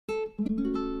Hi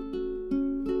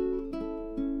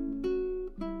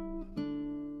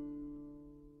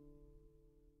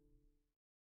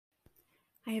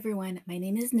everyone, my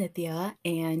name is Nithya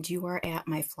and you are at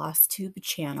my Flosstube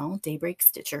channel, Daybreak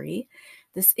Stitchery.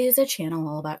 This is a channel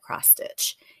all about cross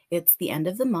stitch. It's the end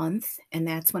of the month and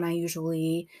that's when I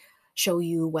usually show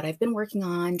you what I've been working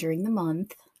on during the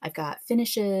month. I've got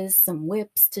finishes, some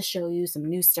whips to show you, some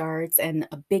new starts, and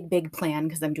a big plan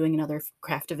because I'm doing another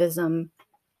Craftivism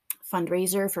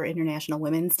fundraiser for International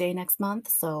Women's Day next month.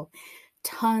 So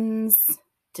tons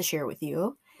to share with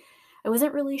you. I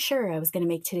wasn't really sure I was going to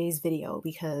make today's video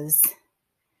because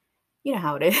you know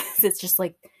how it is. It's just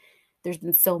like there's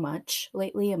been so much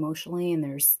lately emotionally, and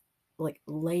there's like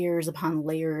layers upon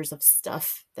layers of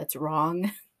stuff that's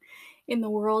wrong in the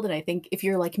world. And I think if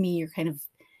you're like me, you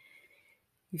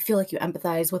feel like you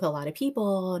empathize with a lot of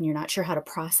people and you're not sure how to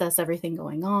process everything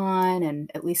going on.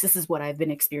 And at least this is what I've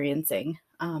been experiencing.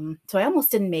 So I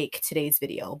almost didn't make today's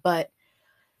video, but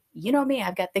you know me,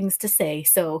 I've got things to say,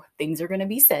 so things are going to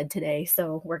be said today.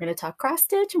 So we're going to talk cross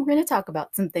stitch and we're going to talk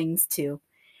about some things too.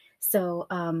 So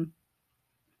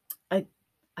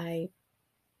I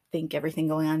think everything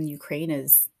going on in Ukraine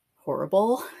is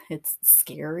horrible. It's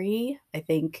scary. I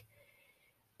think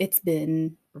it's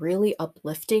been really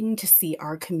uplifting to see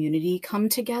our community come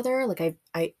together. Like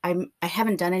I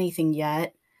haven't done anything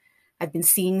yet. I've been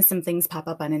seeing some things pop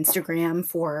up on Instagram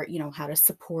for, how to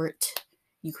support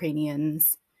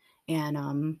Ukrainians.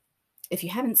 And if you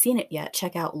haven't seen it yet,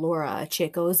 check out Laura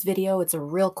Chico's video. It's a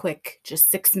real quick,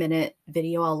 just 6-minute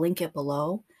video. I'll link it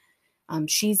below.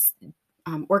 She's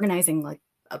organizing like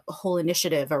a whole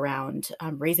initiative around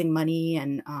raising money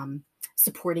and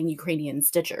supporting Ukrainian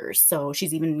stitchers. So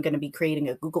she's even going to be creating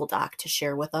a Google Doc to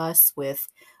share with us with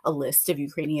a list of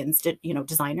Ukrainian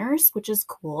designers, which is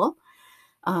cool.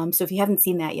 So if you haven't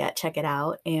seen that yet, check it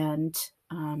out. And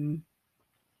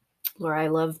Laura, I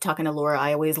love talking to Laura.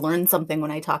 I always learn something when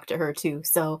I talk to her too.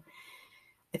 So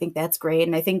I think that's great.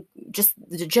 And I think just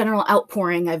the general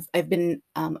outpouring I didn't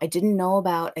know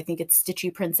about, I think it's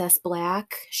Stitchy Princess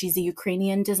Black. She's a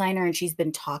Ukrainian designer and she's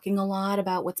been talking a lot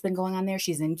about what's been going on there.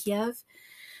 She's in Kiev.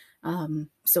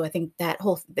 So I think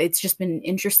it's just been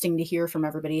interesting to hear from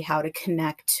everybody how to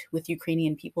connect with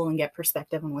Ukrainian people and get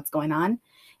perspective on what's going on.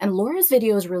 And Laura's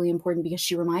video is really important because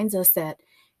she reminds us that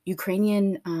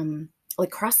Ukrainian,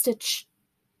 cross stitch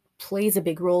plays a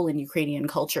big role in Ukrainian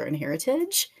culture and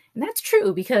heritage. And that's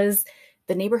true because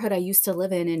the neighborhood I used to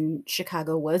live in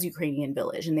Chicago was Ukrainian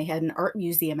Village, and they had an art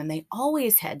museum and they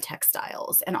always had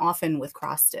textiles and often with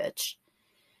cross stitch.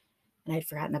 And I'd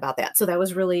forgotten about that. So that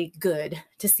was really good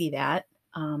to see that.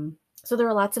 So there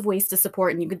are lots of ways to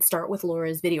support, and you could start with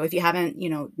Laura's video. If you haven't,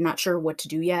 not sure what to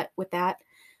do yet with that,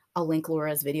 I'll link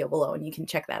Laura's video below and you can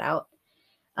check that out.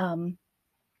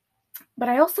 But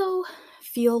I also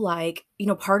feel like,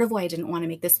 part of why I didn't want to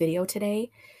make this video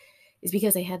today is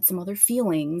because I had some other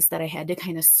feelings that I had to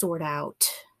kind of sort out.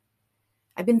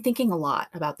 I've been thinking a lot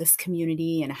about this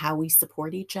community and how we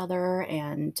support each other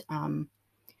and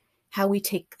how we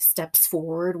take steps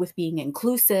forward with being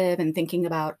inclusive and thinking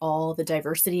about all the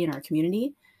diversity in our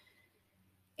community.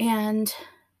 And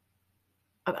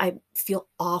I feel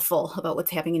awful about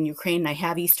what's happening in Ukraine. I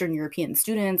have Eastern European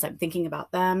students. I'm thinking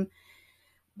about them.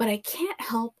 But I can't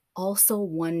help also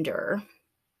wonder,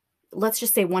 let's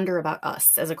just say wonder about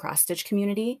us as a cross-stitch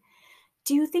community.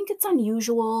 Do you think it's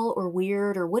unusual or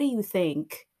weird, or what do you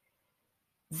think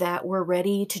that we're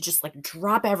ready to just like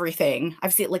drop everything?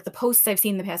 I've seen like the posts I've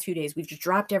seen the past few days, we've just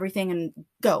dropped everything and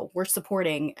go. We're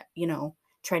supporting,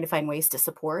 trying to find ways to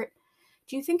support.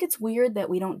 Do you think it's weird that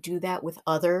we don't do that with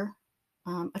other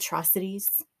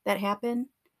atrocities that happen?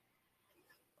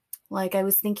 Like I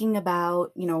was thinking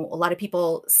about, a lot of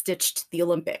people stitched the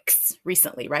Olympics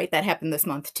recently, right? That happened this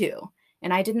month too.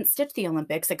 And I didn't stitch the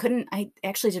Olympics. I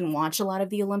actually didn't watch a lot of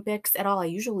the Olympics at all. I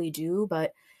usually do,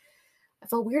 but I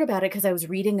felt weird about it because I was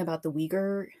reading about the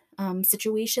Uyghur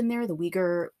situation there, the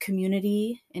Uyghur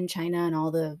community in China and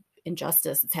all the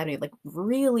injustice that's happening, like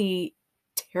really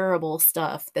terrible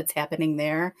stuff that's happening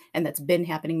there and that's been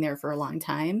happening there for a long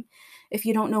time. If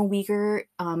you don't know, Uyghur,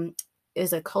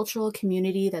 is a cultural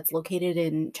community that's located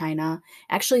in China.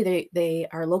 Actually, they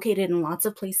are located in lots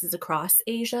of places across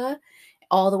Asia,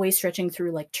 all the way stretching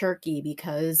through like Turkey,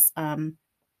 because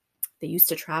they used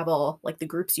to travel, like the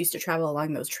groups used to travel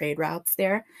along those trade routes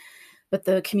there. But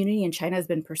the community in China has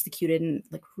been persecuted and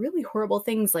like really horrible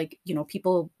things, like,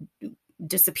 people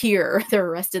disappear, they're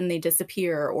arrested and they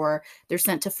disappear, or they're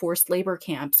sent to forced labor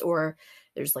camps, or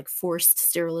there's like forced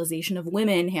sterilization of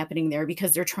women happening there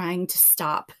because they're trying to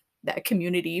stop that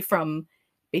community from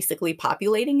basically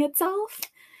populating itself.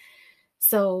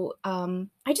 So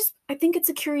I think it's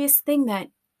a curious thing that,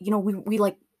 we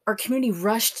like our community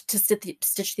rushed to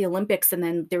stitch the Olympics, and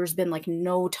then there's been like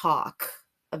no talk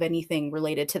of anything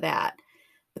related to that.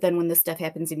 But then when this stuff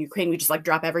happens in Ukraine, we just like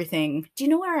drop everything. Do you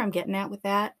know where I'm getting at with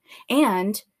that?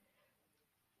 And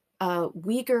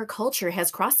Uyghur culture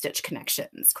has cross stitch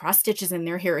connections. Cross stitch is in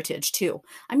their heritage too.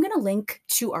 I'm going to link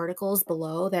 2 articles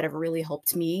below that have really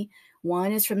helped me.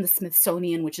 One is from the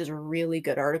Smithsonian, which is a really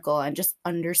good article on just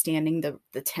understanding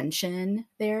the tension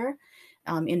there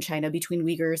in China between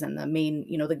Uyghurs and the main,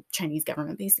 the Chinese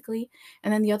government, basically.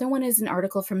 And then the other one is an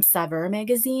article from Saver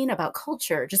magazine about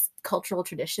culture, just cultural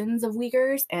traditions of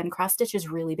Uyghurs, and cross stitch is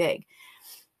really big.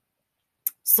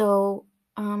 So,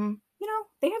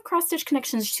 they have cross stitch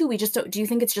connections too. We just don't. Do you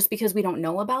think it's just because we don't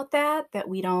know about that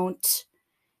we don't,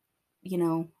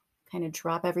 kind of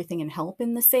drop everything and help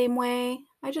in the same way?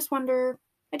 I just wonder.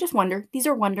 These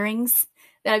are wonderings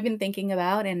that I've been thinking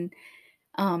about, and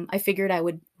I figured I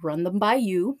would run them by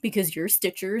you because you're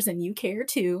stitchers and you care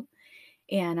too,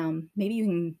 and maybe you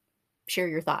can share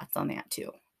your thoughts on that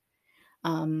too.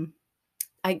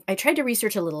 I tried to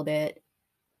research a little bit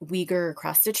Uyghur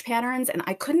cross stitch patterns, and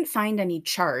I couldn't find any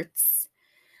charts.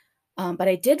 But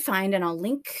I did find, and I'll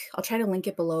try to link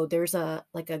it below. There's a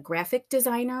graphic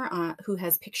designer who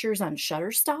has pictures on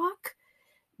Shutterstock.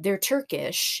 They're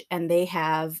Turkish, and they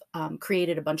have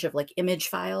created a bunch of like image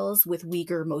files with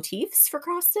Uyghur motifs for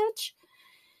cross stitch.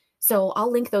 So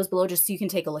I'll link those below just so you can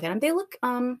take a look at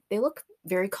them. They look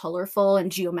very colorful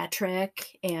and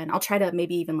geometric, and I'll try to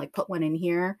maybe even like put one in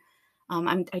here.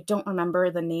 I don't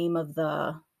remember the name of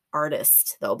the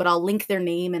artist though, but I'll link their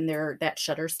name and that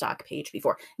Shutterstock page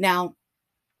before. Now,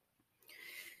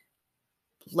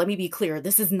 let me be clear.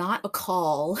 This is not a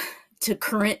call to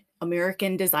current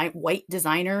American white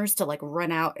designers to like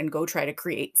run out and go try to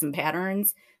create some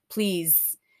patterns.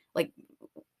 Please, like,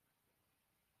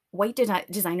 white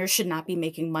designers should not be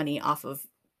making money off of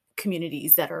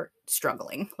communities that are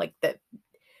struggling like that.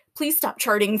 Please stop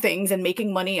charting things and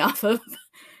making money off of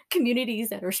communities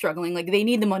that are struggling. Like, they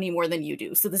need the money more than you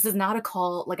do. So this is not a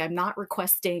call. Like, I'm not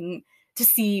requesting to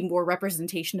see more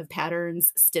representation of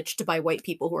patterns stitched by white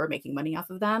people who are making money off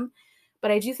of them.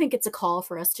 But I do think it's a call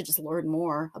for us to just learn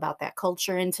more about that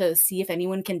culture and to see if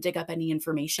anyone can dig up any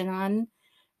information on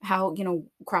how,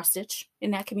 cross stitch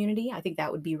in that community. I think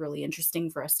that would be really interesting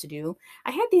for us to do.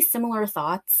 I had these similar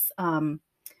thoughts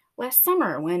last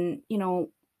summer when,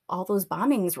 all those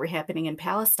bombings were happening in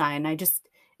Palestine.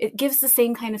 It gives the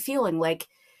same kind of feeling. Like,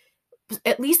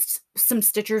 at least some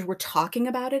stitchers were talking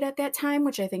about it at that time,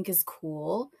 which I think is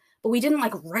cool. But we didn't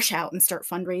like rush out and start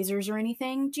fundraisers or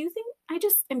anything. Do you think? I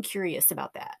just am curious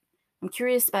about that. I'm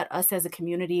curious about us as a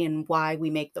community and why we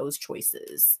make those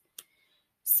choices.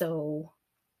 So,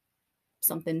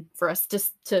 something for us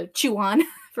to chew on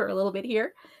for a little bit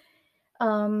here.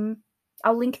 I'll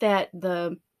link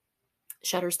the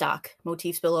Shutterstock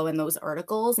motifs below in those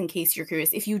articles in case you're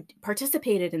curious. If you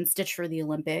participated in Stitch for the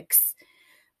Olympics,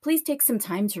 please take some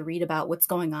time to read about what's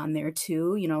going on there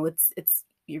too. It's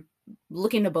you're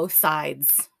looking to both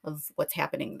sides of what's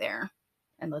happening there.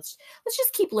 And let's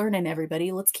just keep learning,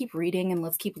 everybody. Let's keep reading and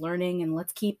let's keep learning and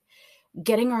let's keep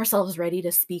getting ourselves ready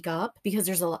to speak up, because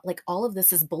there's a lot, like, all of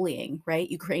this is bullying, right?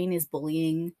 Ukraine is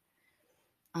bullying.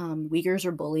 Uyghurs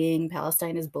are bullying.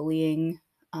 Palestine is bullying.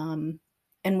 And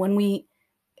when we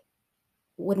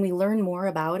learn more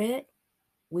about it,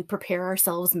 we prepare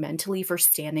ourselves mentally for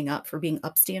standing up, for being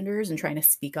upstanders and trying to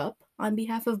speak up on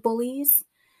behalf of bullies.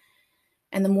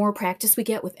 And the more practice we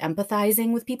get with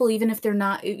empathizing with people, even if they're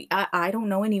not, I don't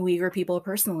know any Uyghur people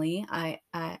personally,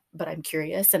 but I'm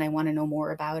curious and I want to know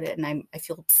more about it. And I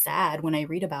feel sad when I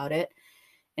read about it,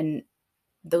 and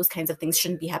those kinds of things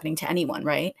shouldn't be happening to anyone,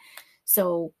 right?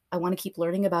 So I want to keep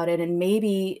learning about it. And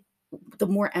maybe the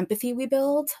more empathy we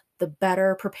build, the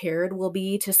better prepared we'll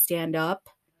be to stand up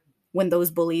when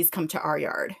those bullies come to our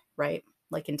yard, right?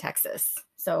 Like in Texas.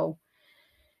 So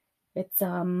it's,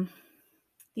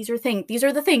 these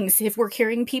are the things. If we're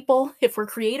caring people, if we're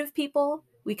creative people,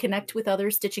 we connect with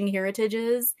other stitching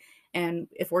heritages. And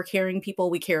if we're caring people,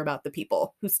 we care about the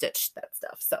people who stitch that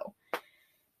stuff. So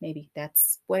maybe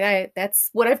that's what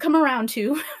I've come around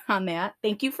to on that.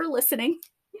 Thank you for listening.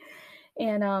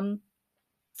 And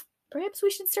perhaps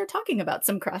we should start talking about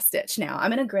some cross stitch now.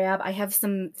 I have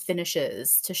some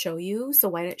finishes to show you.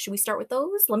 So should we start with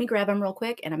those? Let me grab them real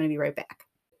quick and I'm going to be right back.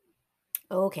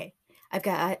 Okay. I've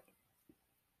got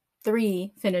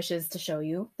 3 finishes to show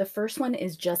you. The first one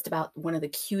is just about one of the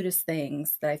cutest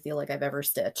things that I feel like I've ever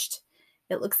stitched.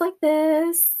 It looks like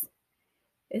this.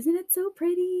 Isn't it so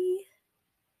pretty?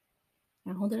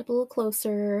 I'll hold it up a little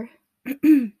closer.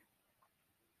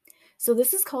 So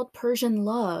this is called Persian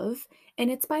Love,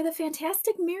 and it's by the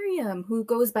fantastic Miriam, who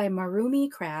goes by Marumi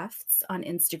Crafts on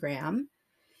Instagram.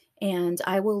 And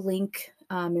I will link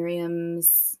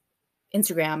Miriam's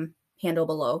Instagram handle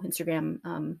below,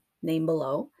 Instagram name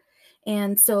below.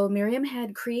 And so Miriam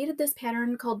had created this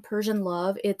pattern called Persian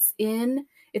Love. It's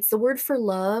the word for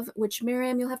love, which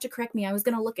Miriam, you'll have to correct me. I was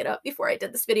going to look it up before I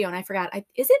did this video and I forgot.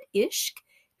 Is it ishq?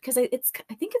 Because I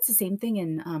think it's the same thing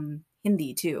in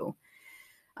Hindi too.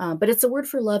 But it's a word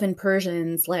for love in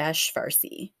Persian /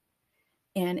 Farsi.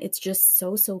 And it's just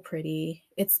so, so pretty.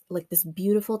 It's like this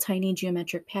beautiful, tiny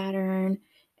geometric pattern.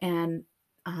 And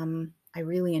I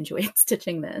really enjoyed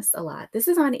stitching this a lot. This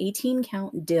is on 18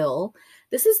 count dill.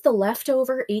 This is the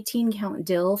leftover 18 count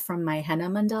dill from my henna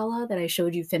mandala that I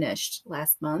showed you finished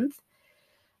last month.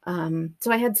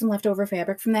 So I had some leftover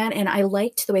fabric from that, and I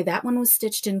liked the way that one was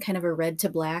stitched in kind of a red to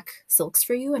black silks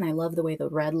for you, and I love the way the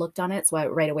red looked on it, so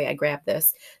right away I grabbed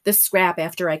this scrap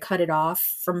after I cut it off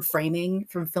from framing,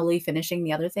 from fully finishing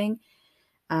the other thing.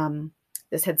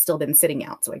 This had still been sitting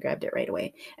out, so I grabbed it right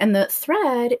away. And the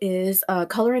thread is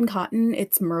Color and Cotton.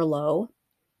 It's Merlot,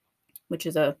 which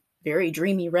is a very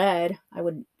dreamy red.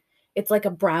 It's like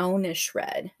a brownish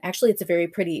red. Actually, it's a very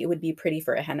pretty, it would be pretty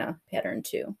for a henna pattern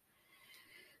too.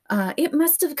 It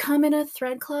must have come in a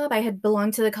thread club. I had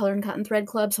belonged to the Color and Cotton thread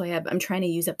club, so I'm trying to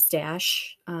use up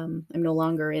stash. I'm no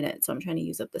longer in it, so I'm trying to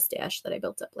use up the stash that I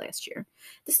built up last year.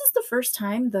 This is the first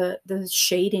time the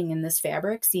shading in this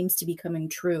fabric seems to be coming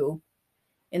true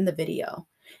in the video.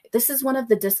 This is one of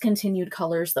the discontinued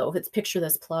colors, though. If it's Picture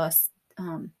This Plus,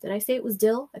 did I say it was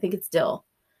dill? I think it's dill.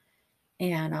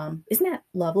 And isn't that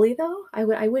lovely, though?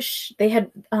 I wish they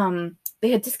had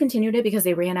discontinued it because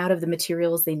they ran out of the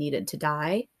materials they needed to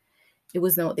dye.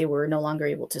 They were no longer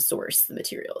able to source the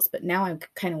materials, but now I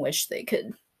kind of wish they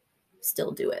could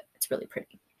still do it. It's really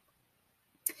pretty.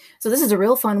 So this is a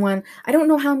real fun one. I don't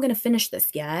know how I'm going to finish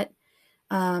this yet.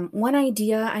 One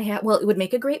idea I had, well, it would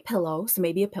make a great pillow, so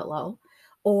maybe a pillow.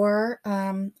 Or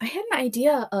I had an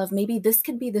idea of maybe this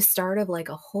could be the start of like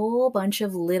a whole bunch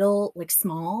of little like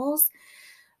smalls,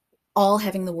 all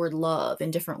having the word love in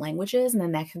different languages, and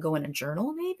then that could go in a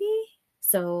journal maybe.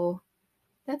 So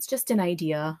that's just an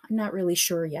idea. I'm not really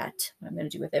sure yet what I'm going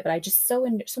to do with it, but I just so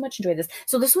much enjoyed this.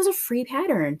 So this was a free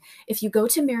pattern. If you go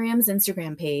to Miriam's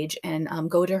Instagram page and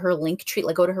go to her link tree,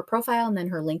 like go to her profile and then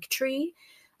her link tree,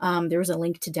 there was a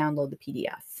link to download the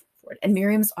PDF for it. And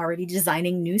Miriam's already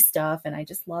designing new stuff, and I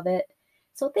just love it.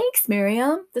 So thanks,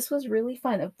 Miriam. This was really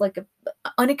fun. Like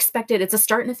unexpected. It's a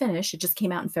start and a finish. It just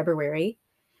came out in February,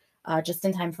 just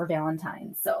in time for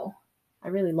Valentine's. So I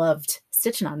really loved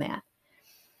stitching on that.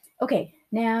 Okay,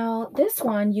 now this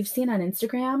one you've seen on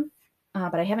Instagram,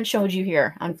 but I haven't showed you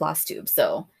here on Flosstube.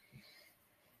 So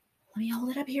let me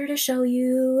hold it up here to show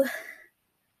you.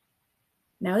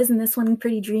 Now, isn't this one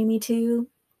pretty dreamy too?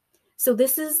 So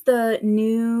this is the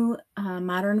new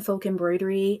modern folk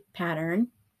embroidery pattern,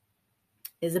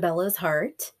 Isabella's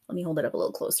Heart. Let me hold it up a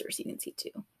little closer so you can see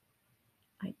too.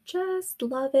 I just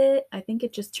love it. I think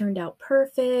it just turned out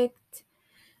perfect.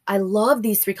 I love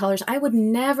these three colors. I would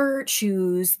never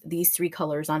choose these three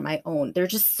colors on my own. They're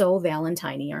just so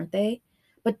Valentine-y, aren't they?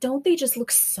 But don't they just look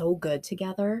so good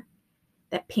together?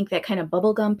 That pink, that kind of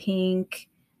bubblegum pink,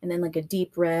 and then like a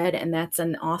deep red, and that's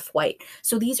an off-white.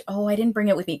 So these, oh, I didn't bring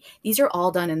it with me. These are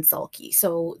all done in sulky.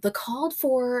 So the called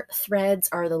for threads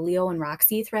are the Leo and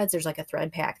Roxy threads. There's like a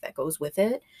thread pack that goes with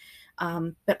it.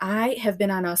 But I have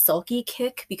been on a sulky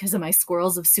kick because of my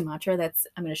Squirrels of Sumatra.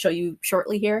 I'm going to show you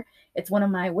shortly here. It's one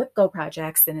of my WIPGO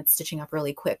projects, and it's stitching up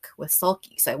really quick with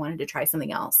sulky. So I wanted to try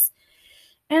something else.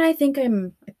 And I think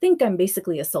I'm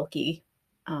basically a sulky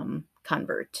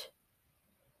convert.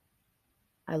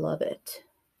 I love it.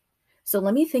 So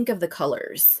let me think of the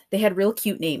colors. They had real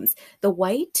cute names. The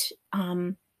white,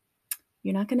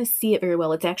 you're not going to see it very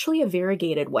well. It's actually a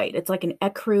variegated white. It's like an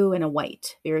ecru and a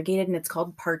white. Variegated, and it's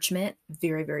called Parchment.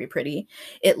 Very, very pretty.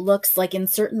 It looks like in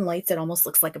certain lights, it almost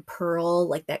looks like a pearl,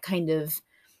 like that kind of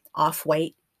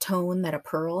off-white tone that a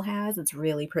pearl has. It's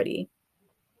really pretty.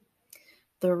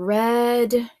 The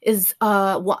red is,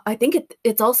 I think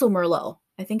it's also Merlot.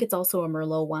 I think it's also a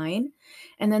Merlot wine.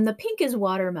 And then the pink is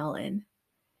watermelon.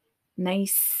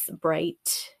 Nice,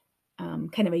 bright,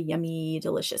 kind of a yummy,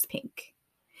 delicious pink.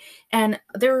 And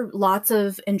there are lots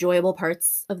of enjoyable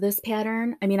parts of this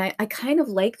pattern. I mean, I kind of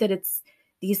like that it's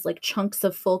these like chunks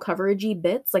of full coveragey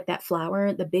bits, like that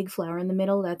flower, the big flower in the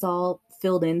middle, that's all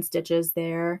filled in stitches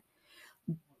there.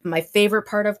 My favorite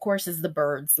part, of course, is the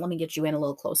birds. Let me get you in a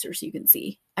little closer so you can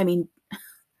see. I mean,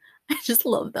 I just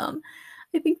love them.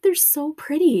 I think they're so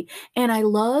pretty. And I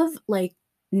love like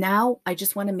now I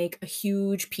just want to make a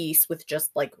huge piece with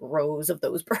just like rows of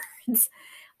those birds,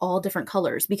 all different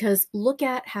colors, because look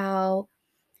at how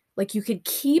like you could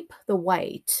keep the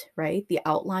white, right? The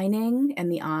outlining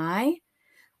and the eye.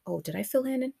 Oh, did I fill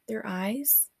in their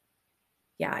eyes?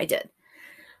 Yeah, I did.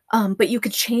 But you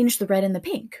could change the red and the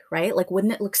pink, right? Like,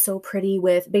 wouldn't it look so pretty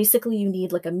with basically you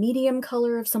need like a medium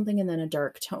color of something and then a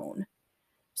dark tone.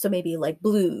 So maybe like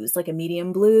blues, like a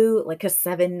medium blue, like a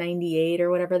 798 or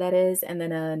whatever that is, and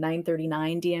then a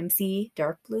 939 DMC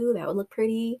dark blue. That would look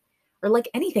pretty. Or like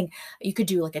anything. You could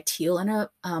do like a teal and a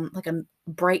like a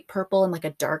bright purple and like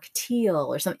a dark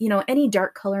teal or something, you know, any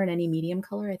dark color and any medium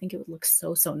color. I think it would look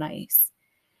so, so nice.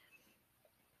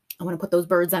 I want to put those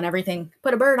birds on everything.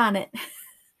 Put a bird on it.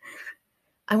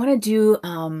 I want to do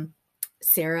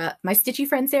Sarah, my stitchy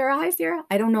friend Sarah. Hi, Sarah.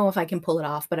 I don't know if I can pull it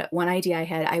off, but one idea I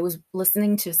had, I was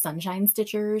listening to Sunshine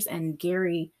Stitchers and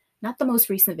Gary, not the most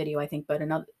recent video, I think, but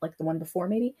another, like the one before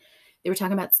maybe. They were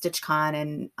talking about StitchCon,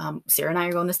 and Sarah and I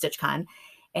are going to StitchCon.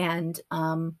 And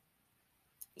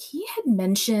he had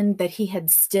mentioned that he had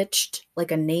stitched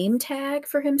like a name tag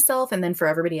for himself and then for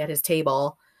everybody at his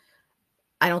table.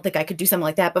 I don't think I could do something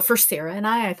like that. But for Sarah and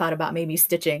I thought about maybe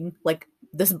stitching like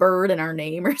this bird and our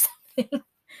name or something.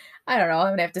 I don't know. I'm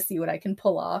going to have to see what I can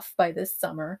pull off by this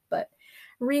summer. But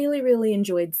really, really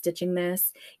enjoyed stitching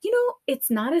this. You know, it's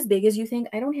not as big as you think.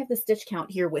 I don't have the stitch count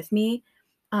here with me.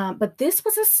 But this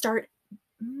was a start,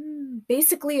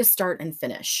 basically a start and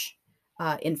finish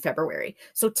in February.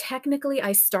 So technically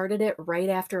I started it right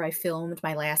after I filmed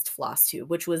my last Flosstube,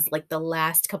 which was like the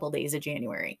last couple days of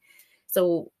January.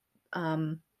 So,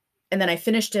 and then I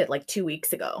finished it like 2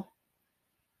 weeks ago,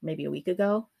 maybe a week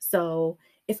ago. So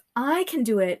if I can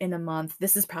do it in a month,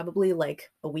 this is probably like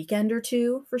a weekend or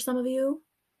two for some of you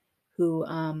who,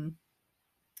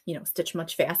 you know, stitch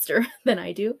much faster than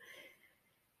I do.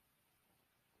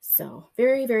 So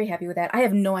very, very happy with that. I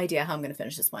have no idea how I'm going to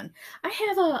finish this one. I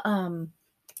have a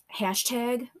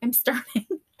hashtag I'm starting.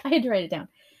 I had to write it down.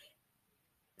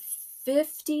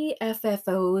 50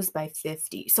 FFOs by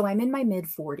 50. So I'm in my mid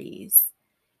 40s.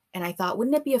 And I thought,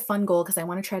 wouldn't it be a fun goal? Because I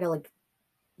want to try to like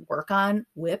work on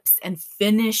whips and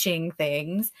finishing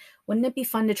things. Wouldn't it be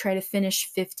fun to try to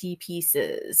finish 50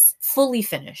 pieces? Fully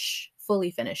finish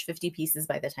 50 pieces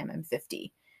by the time I'm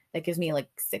 50. That gives me like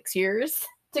 6 years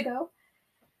to go.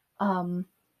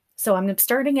 So I'm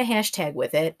starting a hashtag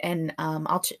with it, and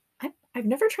I've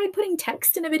never tried putting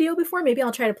text in a video before. Maybe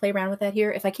I'll try to play around with that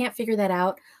here. If I can't figure that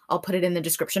out, I'll put it in the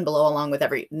description below along with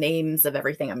every names of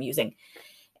everything I'm using.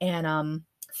 And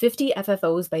 50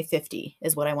 FFOs by 50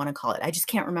 is what I want to call it. I just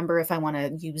can't remember if I want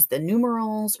to use the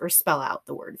numerals or spell out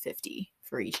the word 50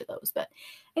 for each of those. But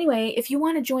anyway, if you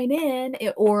want to join in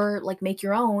or like make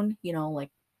your own, you know,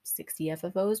 like 60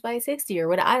 FFOs by 60 or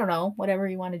what, I don't know, whatever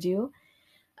you want to do.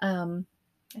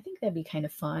 I think that'd be kind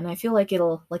of fun. I feel like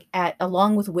it'll like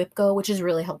along with WIPGO, which is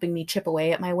really helping me chip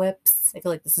away at my whips. I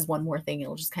feel like this is one more thing.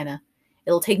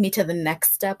 It'll take me to the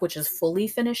next step, which is fully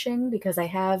finishing, because I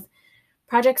have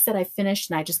projects that I finished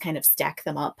and I just kind of stack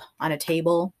them up on a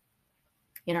table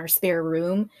in our spare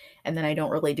room. And then I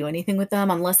don't really do anything with them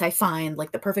unless I find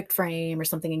like the perfect frame or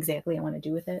something exactly I want to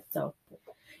do with it. So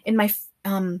in my,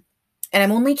 and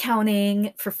I'm only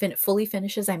counting for fully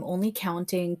finishes. I'm only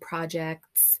counting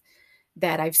projects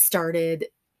that I've started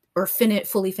or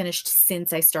fully finished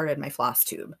since I started my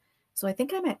Flosstube. So I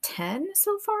think I'm at 10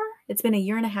 so far. It's been a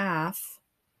year and a half.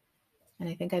 And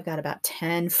I think I've got about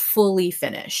 10 fully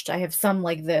finished. I have some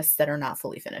like this that are not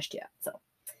fully finished yet. So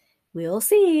we'll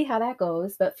see how that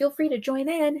goes. But feel free to join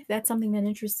in if that's something that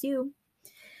interests you.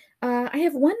 I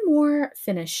have one more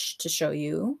finish to show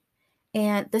you.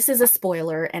 And this is a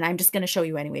spoiler, and I'm just going to show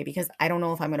you anyway, because I don't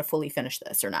know if I'm going to fully finish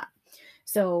this or not.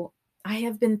 So I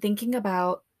have been thinking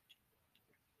about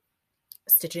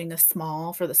stitching a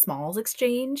small for the smalls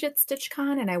exchange at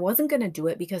StitchCon, and I wasn't going to do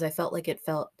it because I felt like it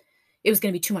was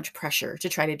going to be too much pressure to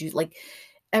try to do like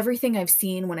everything I've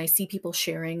seen when I see people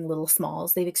sharing little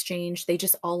smalls they've exchanged. They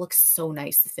just all look so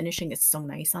nice. The finishing is so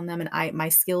nice on them, and my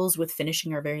skills with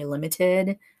finishing are very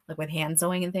limited, like with hand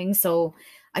sewing and things. So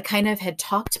I kind of had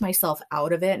talked myself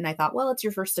out of it, and I thought, well, it's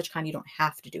your first StitchCon, you don't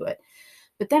have to do it.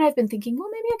 But then I've been thinking, well,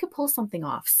 maybe I could pull something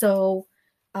off. So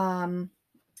I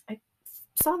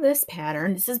saw this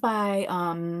pattern. This is by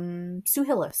Sue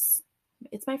Hillis.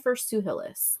 It's my first Sue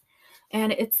Hillis.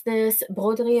 And it's this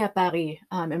Broderie à Paris,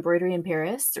 embroidery in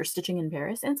Paris, or stitching in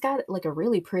Paris. And it's got like a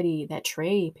really pretty, that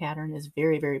tray pattern is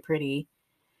very, very pretty.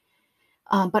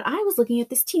 But I was looking at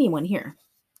this teeny one here,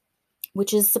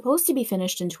 which is supposed to be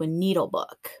finished into a needle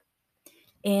book.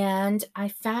 And I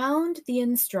found the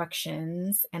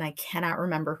instructions, and I cannot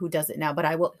remember who does it now, but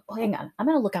I will. Oh, hang on. I'm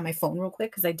going to look on my phone real quick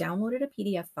because I downloaded a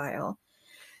PDF file.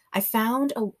 I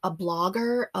found a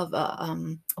blogger of a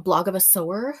blog of a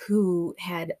sewer who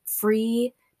had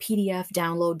free PDF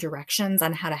download directions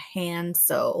on how to hand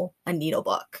sew a needle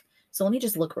book. So let me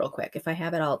just look real quick. If I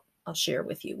have it, I'll share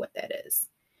with you what that is.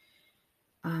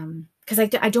 Because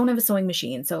I don't have a sewing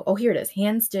machine. So, oh, here it is.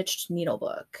 Hand stitched needle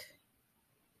book.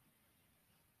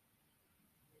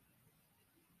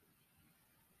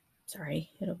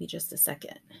 Sorry, it'll be just a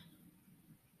second.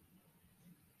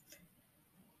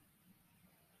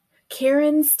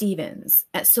 Karen Stevens.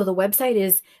 So the website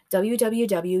is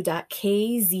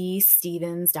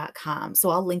www.kzstevens.com. So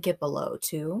I'll link it below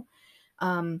too.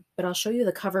 But I'll show you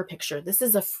the cover picture. This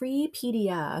is a free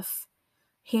PDF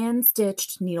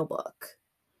hand-stitched needlebook.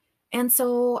 And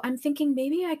so I'm thinking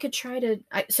maybe I could try to,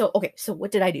 so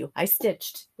what did I do? I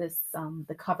stitched this,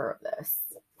 the cover of this.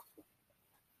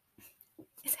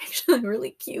 It's actually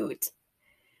really cute.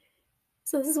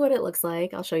 So this is what it looks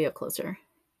like. I'll show you up closer.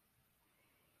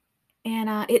 And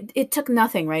it took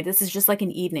nothing, right? This is just like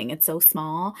an evening. It's so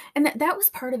small. And that was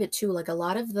part of it too. Like a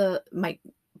lot of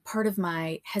part of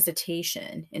my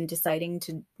hesitation in deciding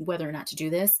to whether or not to do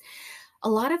this, a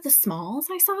lot of the smalls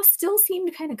I saw still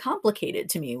seemed kind of complicated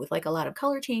to me with like a lot of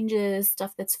color changes,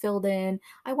 stuff that's filled in.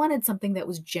 I wanted something that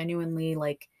was genuinely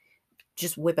like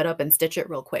just whip it up and stitch it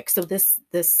real quick. So this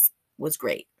was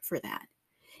great for that.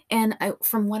 And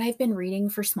from what I've been reading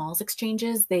for smalls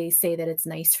exchanges, they say that it's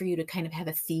nice for you to kind of have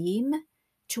a theme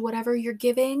to whatever you're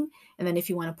giving. And then if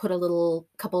you want to put a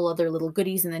couple other little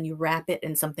goodies and then you wrap it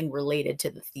in something related to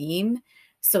the theme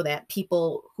so that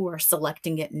people who are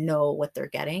selecting it know what they're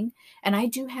getting. And I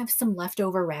do have some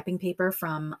leftover wrapping paper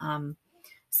from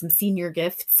some senior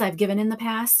gifts I've given in the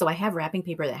past. So I have wrapping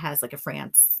paper that has like a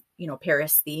France,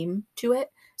 Paris theme to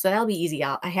it. So that'll be easy.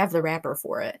 I have the wrapper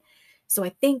for it. So I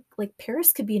think like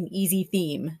Paris could be an easy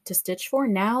theme to stitch for.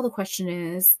 Now the question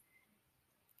is,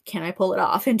 can I pull it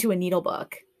off into a needle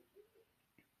book?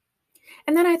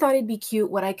 And then I thought it'd be cute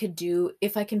what I could do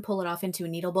if I can pull it off into a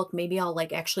needle book. Maybe I'll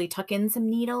like actually tuck in some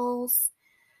needles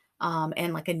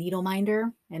and like a needle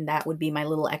minder. And that would be my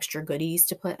little extra goodies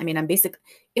to put. I mean,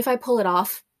 if I pull it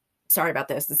off, sorry about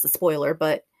this, it's a spoiler,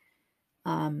 but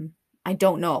I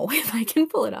don't know if I can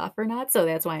pull it off or not. So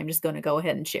that's why I'm just going to go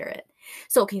ahead and share it.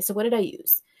 So, okay. So what did I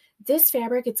use? This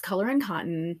fabric, it's color and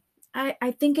cotton.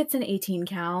 I think it's an 18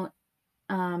 count.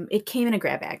 It came in a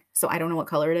grab bag, so I don't know what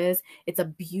color it is. It's a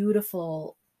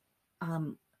beautiful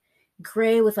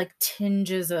gray with like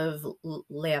tinges of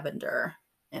lavender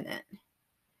in it.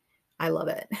 I love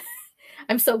it.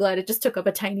 I'm so glad it just took up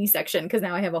a tiny section because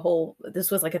now I have this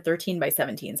was like a 13 by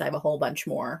 17, so I have a whole bunch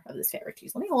more of this fabric to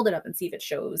use. Let me hold it up and see if it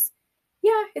shows.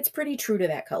 Yeah, it's pretty true to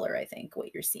that color, I think,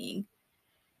 what you're seeing.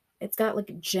 It's got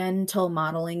like gentle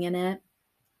modeling in it,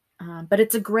 but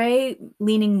it's a gray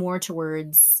leaning more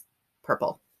towards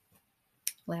purple,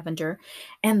 lavender.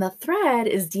 And the thread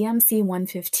is DMC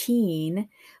 115,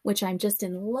 which I'm just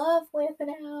in love with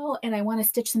now. And I want to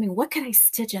stitch something. What could I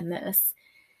stitch in this?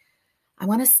 I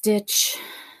want to stitch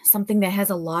something that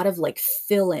has a lot of like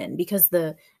fill in because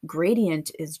the gradient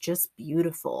is just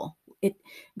beautiful. It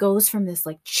goes from this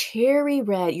like cherry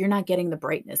red. You're not getting the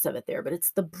brightness of it there, but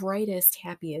it's the brightest,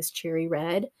 happiest cherry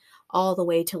red all the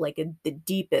way to like the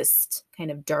deepest kind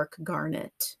of dark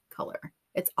garnet color.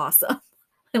 It's awesome.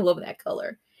 I love that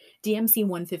color. DMC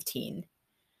 115.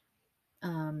 I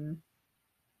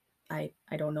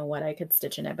don't know what I could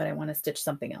stitch in it, but I want to stitch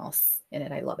something else in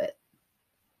it. I love it.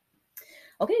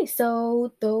 Okay,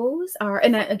 so those are,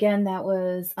 and again, that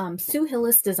was Sue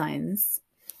Hillis Designs,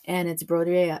 and it's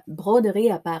Broderie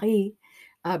à Paris,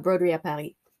 Broderie à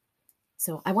Paris.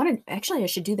 So I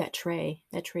should do that tray.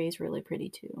 That tray is really pretty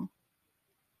too.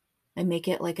 And make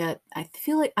it like I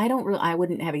feel like I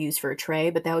wouldn't have a use for a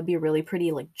tray, but that would be a really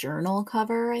pretty like journal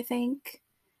cover, I think.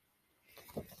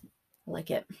 I like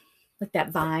it. Like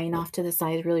that vine off to the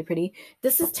side is really pretty.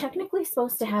 This is technically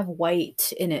supposed to have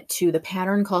white in it too. The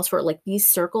pattern calls for it. Like these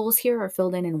circles here are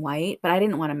filled in white, but I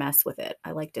didn't want to mess with it.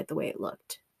 I liked it the way it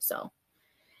looked. So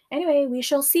anyway, we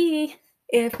shall see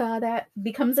if that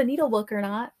becomes a needle book or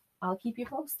not. I'll keep you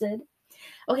posted.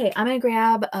 Okay, I'm going to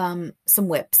grab some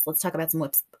whips. Let's talk about some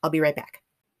whips. I'll be right back.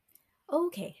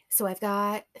 Okay, so I've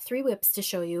got 3 whips to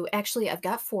show you. Actually, I've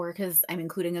got 4 because I'm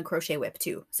including a crochet whip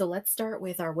too. So let's start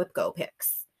with our WIPGO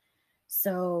picks.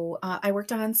 So I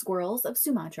worked on Squirrels of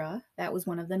Sumatra. That was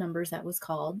one of the numbers that was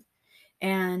called.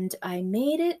 And I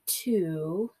made it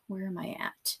to, where am I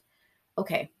at?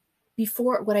 Okay,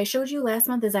 before, what I showed you last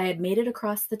month is I had made it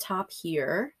across the top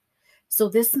here. So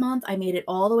this month I made it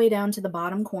all the way down to the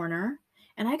bottom corner.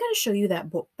 And I got to show you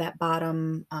that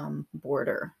bottom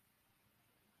border.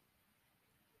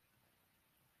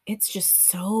 It's just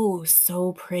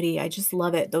so pretty. I just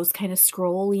love it. Those kind of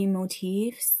scrolly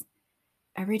motifs.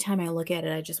 Every time I look at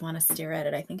it, I just want to stare at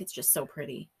it. I think it's just so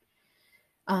pretty.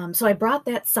 So I brought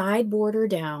that side border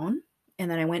down, and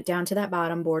then I went down to that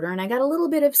bottom border, and I got a little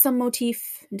bit of some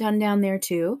motif done down there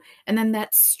too. And then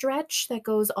that stretch that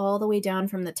goes all the way down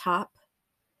from the top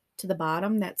to the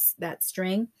bottom, that's that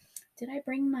string. Did I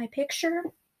bring my picture?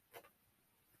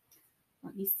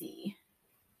 Let me see.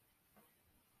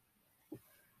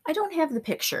 I don't have the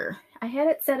picture. I had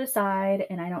it set aside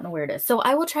and I don't know where it is. So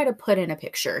I will try to put in a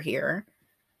picture here.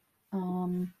 Did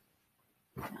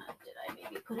I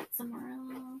maybe put it somewhere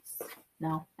else?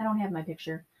 No, I don't have my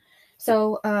picture.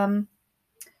 So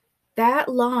that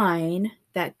line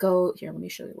that here, let me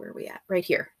show you where we at. Right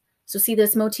here. So see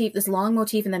this motif, this long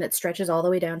motif, and then it stretches all the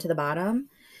way down to the bottom.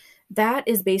 That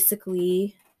is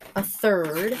basically a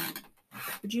third.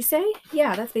 Would you say?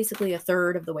 Yeah, that's basically a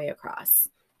third of the way across.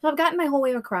 So I've gotten my whole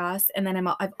way across, and then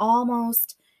I've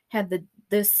almost had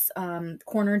this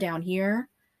corner down here.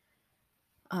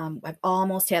 I've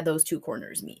almost had those two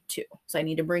corners meet too. So I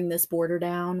need to bring this border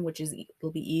down, which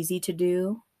will be easy to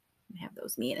do. Have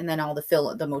those meet, and then all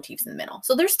the motifs in the middle.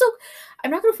 So there's still,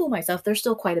 I'm not going to fool myself. There's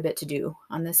still quite a bit to do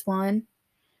on this one.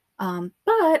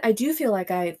 But I do feel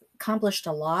like I've accomplished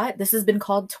a lot. This has been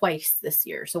called twice this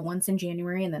year. So once in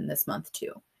January and then this month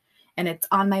too. And it's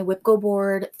on my WIPGO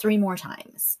board 3 more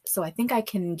times. So I think I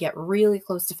can get really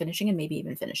close to finishing and maybe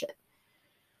even finish it.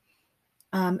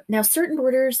 Now certain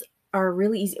borders are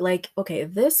really easy. Like, okay,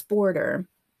 this border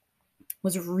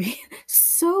was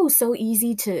so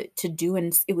easy to do,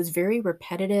 and it was very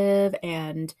repetitive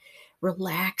and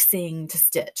relaxing to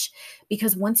stitch,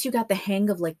 because once you got the hang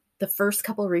of like the first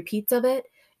couple of repeats of it,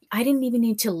 I didn't even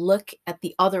need to look at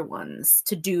the other ones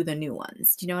to do the new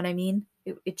ones. Do you know what I mean?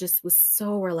 It just was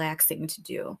so relaxing to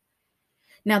do.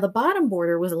 Now the bottom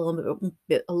border was a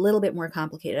little bit more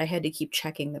complicated. I had to keep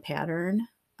checking the pattern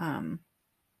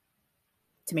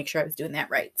to make sure I was doing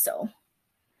that right. So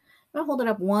I'll hold it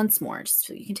up once more just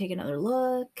so you can take another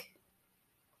look.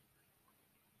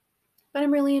 But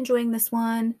I'm really enjoying this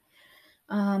one.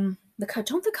 Don't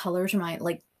the colors remind,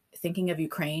 like thinking of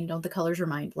Ukraine, don't the colors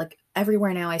remind, like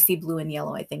everywhere now I see blue and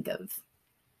yellow, I think of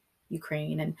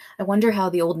Ukraine. And I wonder how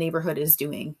the old neighborhood is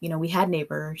doing. You know, we had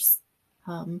neighbors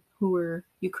who were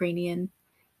Ukrainian,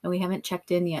 and we haven't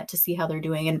checked in yet to see how they're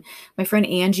doing. And my friend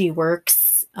Angie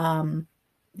works,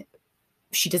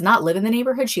 she does not live in the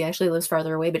neighborhood. She actually lives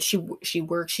farther away, but she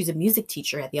works, she's a music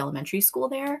teacher at the elementary school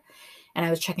there. And I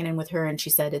was checking in with her, and she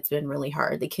said it's been really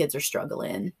hard. The kids are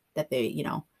struggling, that they, you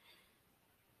know,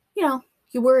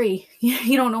 you worry.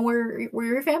 You don't know where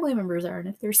your family members are and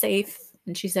if they're safe.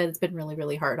 And she said it's been really,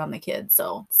 really hard on the kids.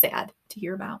 So sad to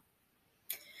hear about.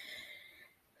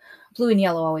 Blue and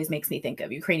yellow always makes me think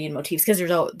of Ukrainian motifs, because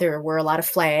there were a lot of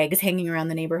flags hanging around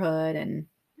the neighborhood. And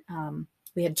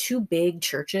we had 2 big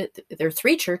churches. There are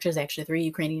 3 churches, actually, 3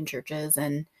 Ukrainian churches.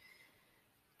 And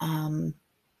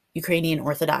Ukrainian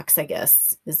Orthodox, I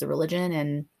guess, is the religion.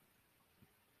 And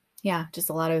yeah, just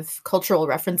a lot of cultural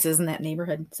references in that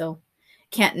neighborhood. So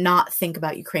can't not think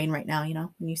about Ukraine right now, you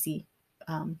know, when you see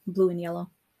blue and yellow.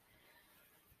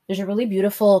 There's a really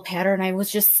beautiful pattern.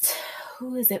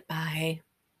 Who is it by?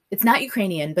 It's not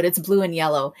Ukrainian, but it's blue and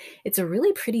yellow. It's a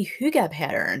really pretty hygge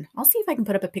pattern. I'll see if I can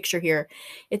put up a picture here.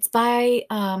 It's by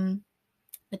a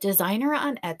designer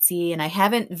on Etsy, and I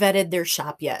haven't vetted their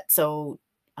shop yet. So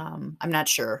I'm not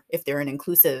sure if they're an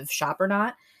inclusive shop or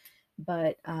not,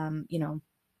 but you know,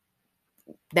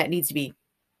 that needs to be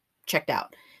checked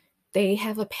out. They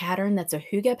have a pattern that's a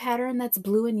hygge pattern that's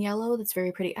blue and yellow. That's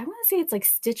very pretty. I want to say it's like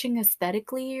Stitching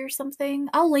Aesthetically or something.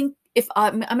 I'll link, if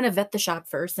I'm going to vet the shop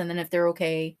first, and then if they're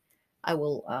okay, I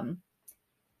will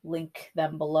link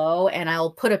them below, and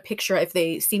I'll put a picture if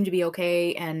they seem to be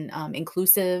okay and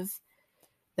inclusive.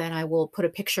 Then I will put a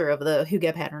picture of the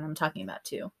hygge pattern I'm talking about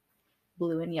too.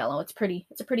 Blue and yellow. It's pretty.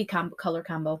 It's a pretty color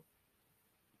combo.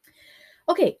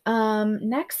 Okay,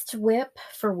 next WIP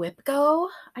for WIPGO.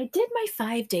 I did my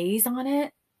 5 days on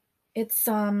it. It's,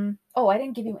 oh, I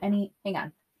didn't give you any, hang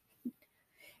on.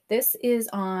 This is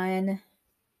on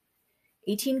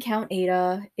 18 count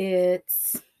Aida.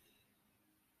 It's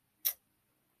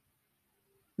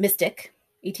Mystic,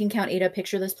 18 count Aida,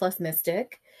 Picture This Plus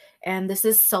Mystic. And this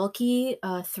is Sulky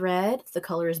thread. The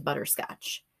color is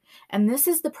Butterscotch. And this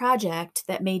is the project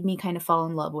that made me kind of fall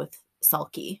in love with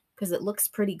Sulky, because it looks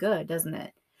pretty good, doesn't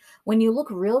it? When you look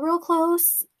real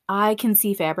close, I can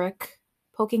see fabric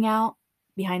poking out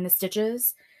behind the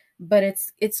stitches, but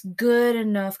it's good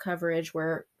enough coverage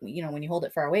where, you know, when you hold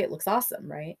it far away, it looks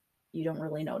awesome, right? you don't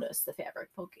really notice the fabric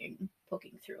poking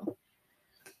through.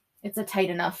 It's a tight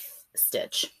enough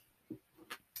stitch.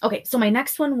 Okay, so my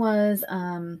next one was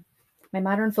my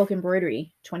Modern Folk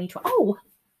Embroidery 2020. Oh,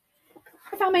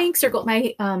 I found my ink circle.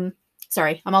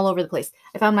 Sorry, I'm all over the place.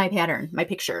 I found my pattern, my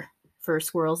picture for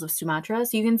Squirrels of Sumatra,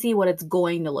 so you can see what it's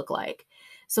going to look like.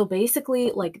 So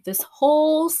basically, like this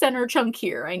whole center chunk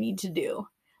here I need to do.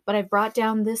 But I brought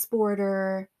down this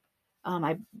border.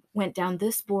 I went down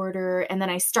this border, and then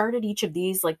I started each of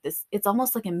these like this. It's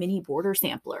almost like a mini border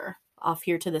sampler off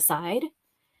here to the side.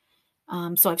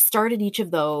 So I've started each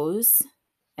of those,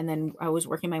 and then I was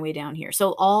working my way down here.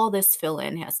 So all this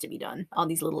fill-in has to be done, all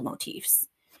these little motifs.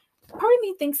 Part of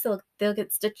me thinks they'll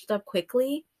get stitched up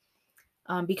quickly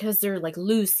because they're like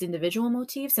loose individual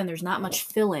motifs and there's not much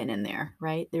fill-in in there,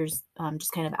 right? There's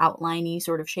just kind of outliney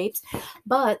sort of shapes.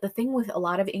 But the thing with a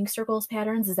lot of ink circles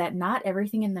patterns is that not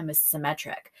everything in them is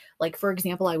symmetric. Like, for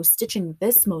example, I was stitching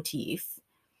this motif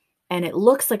and it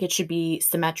looks like it should be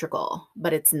symmetrical,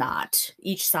 but it's not.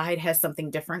 Each side has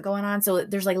something different going on. So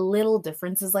there's like little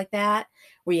differences like that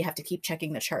where you have to keep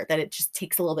checking the chart, that it just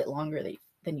takes a little bit longer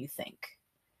than you think.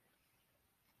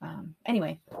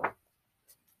 Anyway,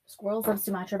 Squirrels of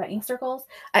Sumatra by Ink Circles.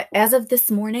 As of this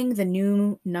morning, the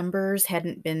new numbers I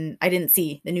didn't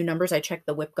see the new numbers. I checked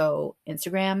the WIPGO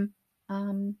Instagram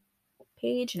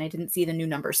page and I didn't see the new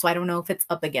numbers. So I don't know if it's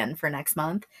up again for next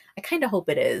month. I kind of hope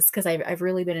it is because I've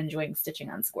really been enjoying stitching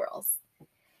on squirrels.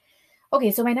 Okay,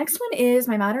 so my next one is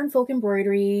my Modern Folk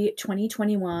Embroidery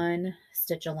 2021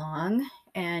 Stitch Along.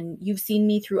 And you've seen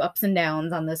me through ups and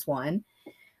downs on this one.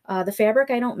 The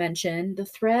fabric I don't mention. The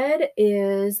thread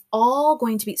is all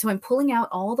going to be, so I'm pulling out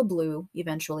all the blue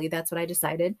eventually. That's what I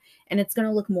decided. And it's going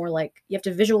to look more like, you have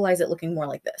to visualize it looking more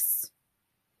like this,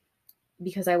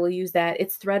 because I will use that.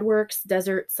 It's Threadworks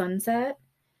Desert Sunset.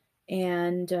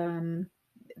 And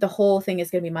the whole thing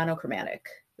is going to be monochromatic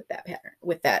with that pattern,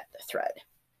 with that thread.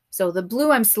 So the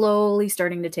blue, I'm slowly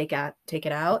starting to take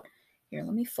it out. Here,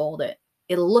 let me fold it.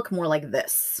 It'll look more like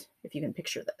this, if you can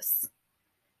picture this.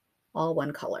 All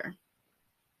one color.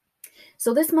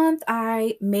 So this month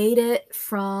I made it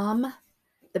from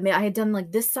I had done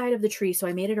like this side of the tree. So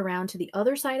I made it around to the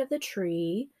other side of the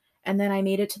tree and then I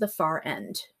made it to the far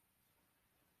end.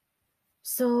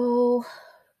 So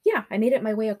yeah, I made it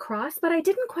my way across, but I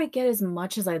didn't quite get as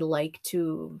much as I'd like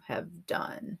to have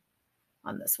done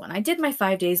on this one. I did my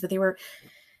 5 days, but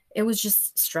it was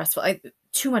just stressful.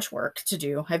 Too much work to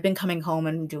do. I've been coming home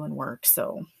and doing work,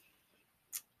 so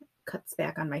cuts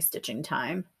back on my stitching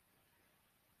time.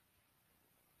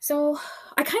 So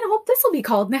I kind of hope this will be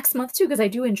called next month too, because I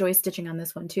do enjoy stitching on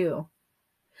this one too.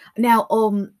 Now,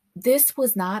 this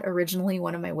was not originally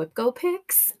one of my WIPGO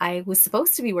picks. I was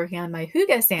supposed to be working on my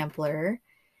Uyghur sampler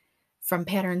from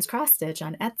Patterns Cross Stitch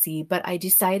on Etsy, but I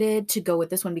decided to go with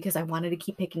this one because I wanted to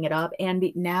keep picking it up.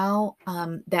 And now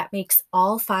that makes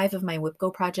all 5 of my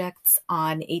WIPGO projects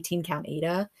on 18 count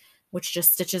Aida, which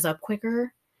just stitches up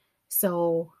quicker.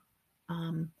 So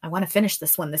I want to finish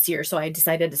this one this year, so I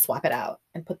decided to swap it out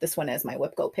and put this one as my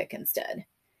WIPGO pick instead.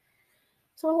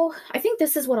 So I think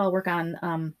this is what I'll work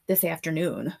on this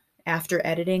afternoon after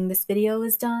editing this video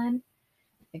is done.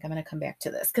 I think I'm going to come back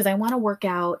to this because I want to work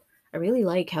out. I really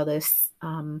like how this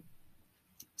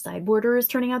side border is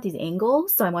turning out, these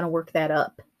angles. So I want to work that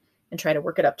up and try to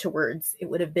work it up towards, it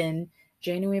would have been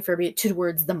January, February,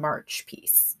 towards the March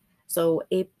piece. So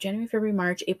January, February,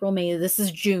 March, April, May, this is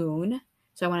June.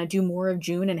 So I want to do more of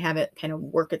June and have it kind of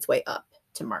work its way up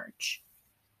to March.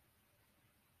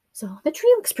 So the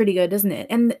tree looks pretty good, doesn't it?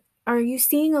 And are you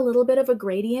seeing a little bit of a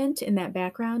gradient in that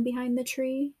background behind the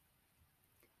tree?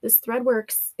 This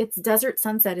Threadworks, it's Desert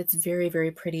Sunset. It's very,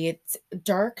 very pretty. It's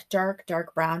dark, dark,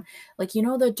 dark brown. Like, you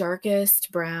know, the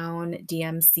darkest brown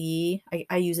DMC.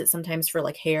 I use it sometimes for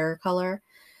like hair color.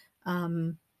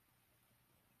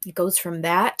 It goes from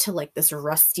that to like this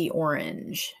rusty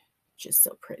orange, which is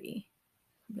so pretty.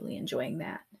 Really enjoying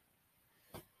that.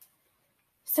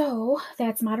 So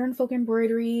that's Modern Folk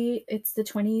Embroidery. It's the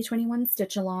 2021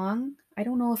 Stitch Along. I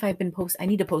don't know if I've been I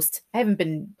need to post. I haven't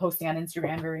been posting on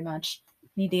Instagram very much. I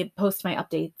need to post my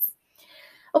updates.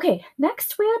 Okay,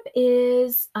 next WIP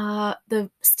is the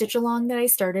Stitch Along that I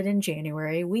started in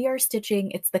January. We are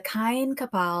stitching, it's the Kain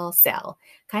Kapal Sal.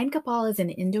 Kain Kapal is an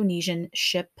Indonesian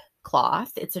ship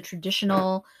cloth. It's a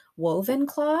traditional woven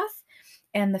cloth.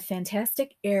 And the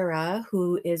Fantastic Era,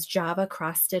 who is Java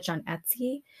Cross Stitch on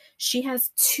Etsy, she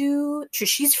has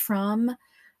she's from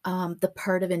the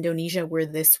part of Indonesia where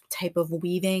this type of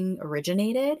weaving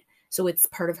originated. So it's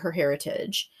part of her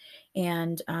heritage.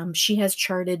 And she has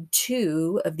charted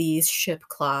 2 of these ship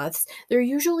cloths. They're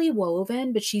usually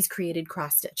woven, but she's created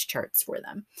cross-stitch charts for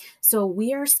them. So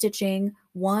we are stitching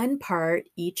 1 part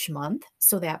each month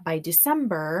so that by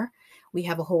December, we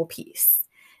have a whole piece.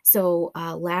 So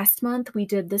last month we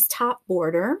did this top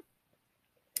border,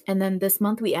 and then this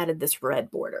month we added this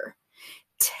red border.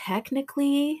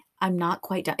 Technically, I'm not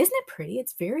quite done. Isn't it pretty?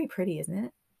 It's very pretty, isn't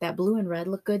it? That blue and red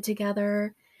look good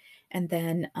together. And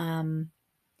then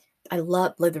I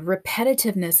love, like, the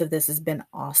repetitiveness of this has been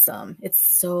awesome. It's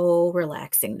so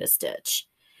relaxing to stitch.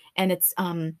 And it's,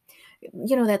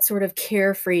 that sort of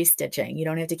carefree stitching. You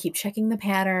don't have to keep checking the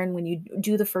pattern. When you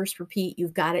do the first repeat,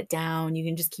 you've got it down. You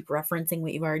can just keep referencing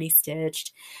what you've already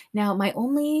stitched. Now, my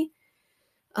only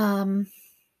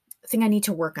thing I need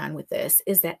to work on with this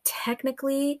is that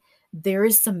technically there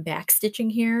is some back stitching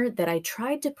here that I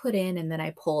tried to put in and then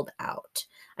I pulled out.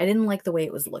 I didn't like the way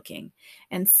it was looking.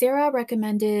 And Sarah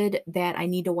recommended that I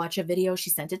need to watch a video. She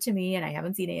sent it to me and I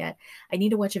haven't seen it yet. I need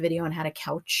to watch a video on how to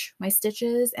couch my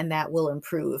stitches, and that will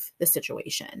improve the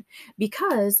situation.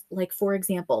 Because, like, for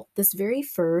example, this very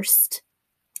first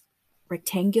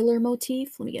rectangular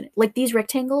motif, let me get it. Like these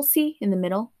rectangles, see in the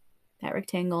middle? That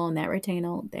rectangle and that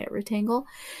rectangle, that rectangle.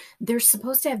 They're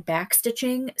supposed to have back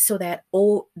stitching so that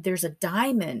there's a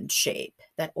diamond shape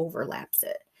that overlaps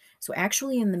it. So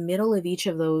actually in the middle of each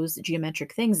of those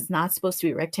geometric things, it's not supposed to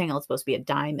be a rectangle, it's supposed to be a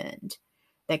diamond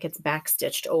that gets back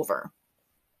stitched over.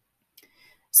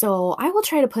 So I will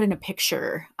try to put in a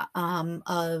picture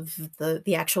of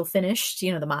the actual finished,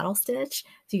 the model stitch,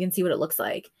 so you can see what it looks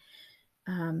like.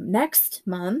 Next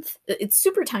month, it's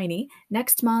super tiny.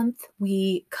 Next month,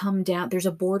 we come down. There's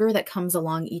a border that comes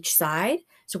along each side.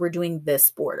 So we're doing this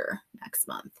border next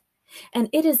month. And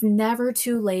it is never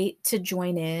too late to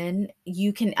join in.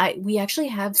 We actually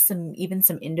have even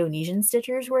some Indonesian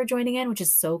stitchers who are joining in, which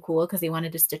is so cool because they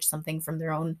wanted to stitch something from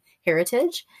their own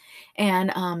heritage. And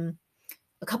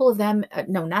a couple of them,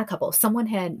 no, not a couple, someone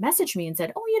had messaged me and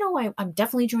said, oh, I'm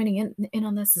definitely joining in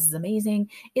on this. This is amazing.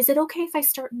 Is it okay if I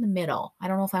start in the middle? I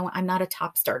don't know if I'm not a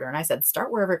top starter. And I said,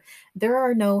 start wherever. There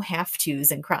are no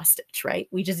have-tos in cross stitch, right?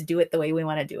 We just do it the way we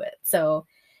want to do it. So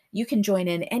you can join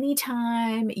in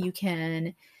anytime. You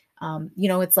can,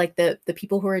 it's like the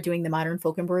people who are doing the modern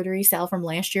folk embroidery sale from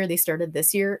last year, they started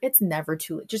this year. It's never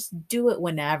too late. Just do it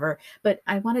whenever. But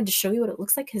I wanted to show you what it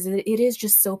looks like because it is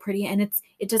just so pretty, and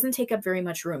it doesn't take up very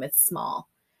much room. It's small.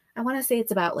 I want to say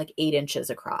it's about like 8 inches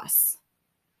across.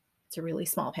 It's a really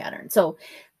small pattern. So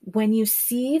when you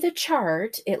see the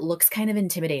chart, it looks kind of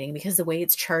intimidating because the way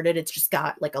it's charted, it's just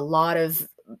got like a lot of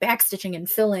back stitching and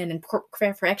fill in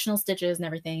and fractional stitches and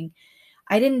everything.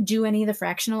 I didn't do any of the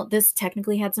fractional. This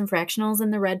technically had some fractionals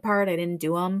in the red part. I didn't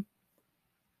do them.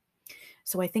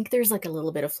 So I think there's like a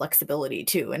little bit of flexibility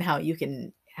too in how you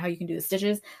can do the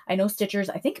stitches. I know stitchers,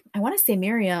 I want to say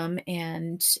Miriam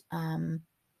and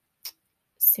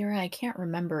Sarah, I can't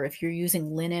remember if you're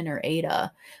using linen or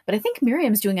Aida, but I think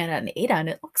Miriam's doing it on Aida and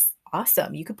it looks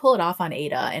awesome. You could pull it off on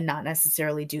Aida and not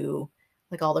necessarily do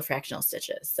like all the fractional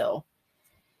stitches. So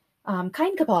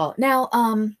Kind Cabal. Now,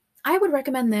 I would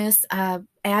recommend this.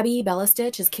 Abby Bella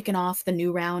Stitch is kicking off the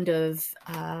new round of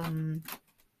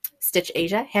Stitch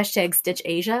Asia, hashtag Stitch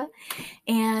Asia,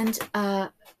 and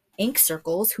ink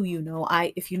circles, who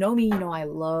if you know me, I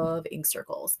love ink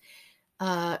circles.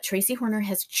 Tracy Horner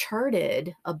has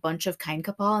charted a bunch of Kind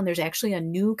Cabal, and there's actually a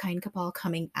new Kind Cabal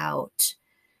coming out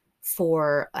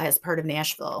as part of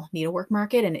Nashville Needlework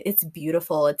Market, and it's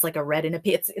beautiful. It's like a red and a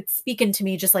pink. It's speaking to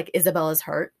me just like Isabella's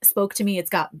heart spoke to me.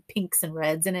 It's got pinks and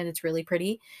reds in it. It's really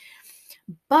pretty.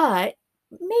 But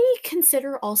maybe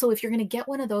consider also, if you're going to get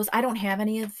one of those, I don't have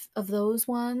any of those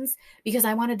ones because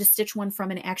I wanted to stitch one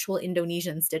from an actual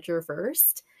Indonesian stitcher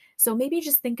first. So maybe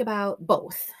just think about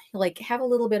both, like have a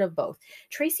little bit of both.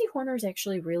 Tracy Horner is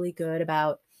actually really good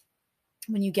about,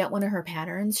 when you get one of her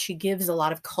patterns, she gives a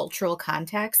lot of cultural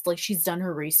context. Like, she's done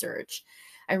her research.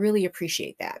 I really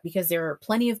appreciate that because there are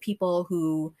plenty of people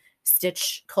who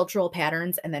stitch cultural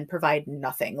patterns and then provide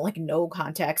nothing, like no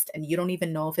context, and you don't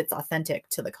even know if it's authentic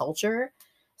to the culture.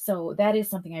 So that is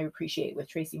something I appreciate with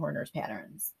Tracy Horner's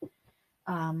patterns.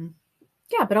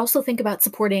 Yeah, but also think about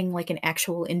supporting like an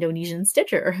actual Indonesian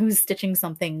stitcher who's stitching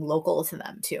something local to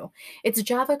them too. It's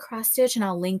Java Cross Stitch, and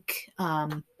I'll link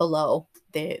below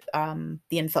the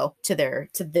info to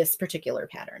this particular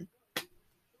pattern.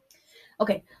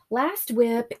 Okay, last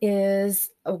whip is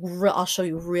I'll show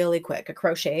you really quick, a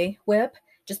crochet whip,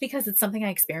 just because it's something I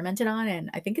experimented on and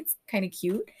I think it's kind of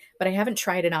cute, but I haven't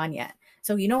tried it on yet.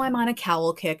 So I'm on a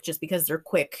cowl kick just because they're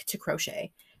quick to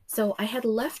crochet. So I had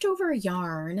leftover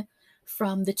yarn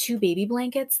from the 2 baby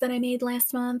blankets that I made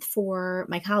last month for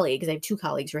my colleagues. I have 2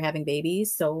 colleagues who are having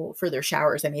babies, so for their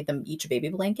showers, I made them each a baby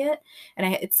blanket,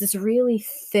 and it's this really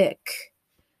thick,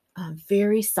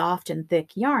 very soft and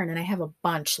thick yarn, and I have a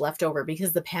bunch left over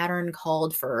because the pattern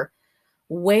called for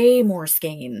way more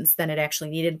skeins than it actually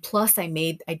needed. Plus, I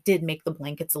did make the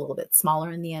blankets a little bit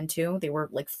smaller in the end too. They were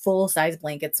like full-size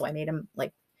blankets, so I made them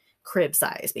like crib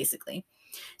size, basically.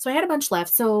 So I had a bunch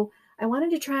left. So I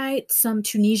wanted to try some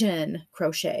Tunisian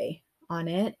crochet on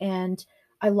it. And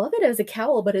I love it as a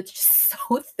cowl, but it's just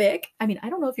so thick. I mean, I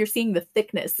don't know if you're seeing the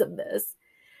thickness of this.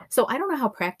 So I don't know how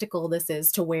practical this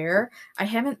is to wear. I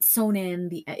haven't sewn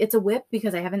in it's a whip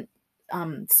because I haven't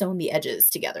sewn the edges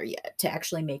together yet to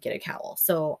actually make it a cowl.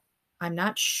 So I'm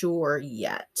not sure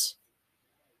yet.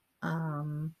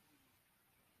 Sorry,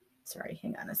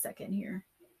 hang on a second here.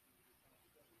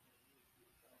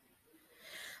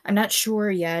 I'm not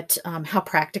sure yet how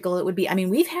practical it would be. I mean,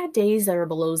 we've had days that are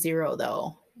below 0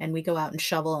 though, and we go out and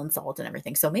shovel and salt and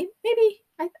everything. So maybe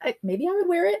I would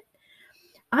wear it.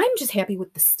 I'm just happy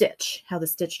with the stitch, how the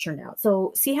stitch turned out.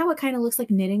 So see how it kind of looks like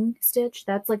knitting stitch?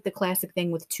 That's like the classic thing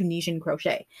with Tunisian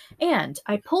crochet. And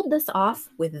I pulled this off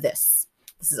with this.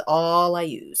 This is all I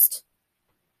used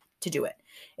to do it.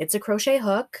 It's a crochet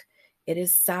hook. It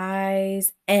is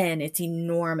size N. It's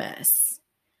enormous.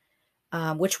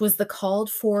 Which was the called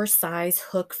for size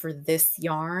hook for this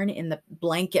yarn in the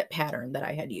blanket pattern that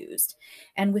I had used.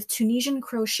 And with Tunisian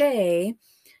crochet,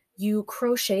 you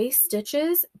crochet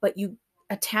stitches, but you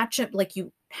attach it, like you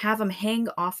have them hang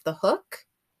off the hook,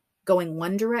 going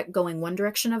one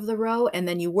direction of the row, and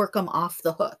then you work them off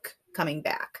the hook, coming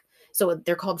back. So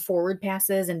they're called forward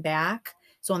passes and back.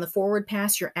 So on the forward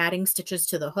pass, you're adding stitches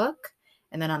to the hook.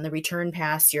 And then on the return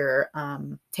pass, you're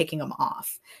taking them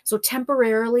off. So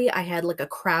temporarily, I had like a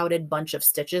crowded bunch of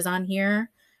stitches on here.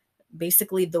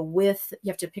 Basically, the width, you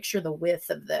have to picture the width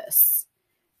of this.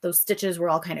 Those stitches were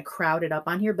all kind of crowded up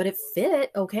on here, but it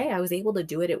fit okay. I was able to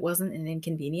do it. It wasn't an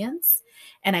inconvenience.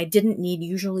 And I didn't need,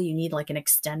 usually you need like an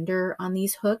extender on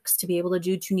these hooks to be able to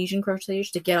do Tunisian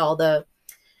crochets to get all the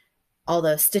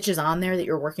stitches on there that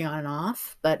you're working on and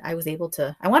off, but I was able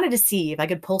to, I wanted to see if I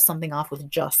could pull something off with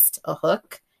just a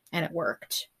hook, and it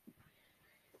worked.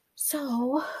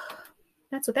 So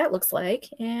that's what that looks like,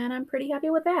 and I'm pretty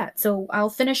happy with that. So I'll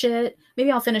finish it.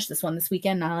 Maybe I'll finish this one this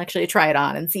weekend, and I'll actually try it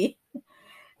on and see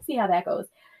how that goes.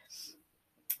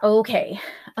 Okay.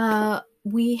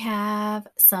 We have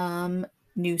some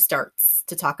new starts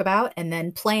to talk about, and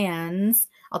then plans.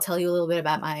 I'll tell you a little bit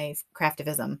about my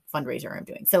Craftivism fundraiser I'm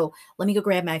doing. So let me go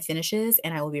grab my finishes,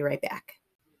 and I will be right back.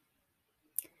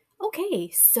 Okay,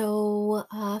 so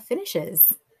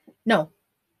finishes. No,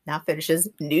 not finishes.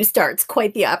 New starts.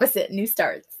 Quite the opposite. New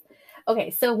starts.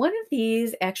 Okay, so one of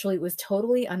these actually was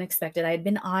totally unexpected. I had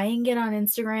been eyeing it on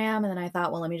Instagram, and then I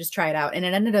thought, well, let me just try it out. And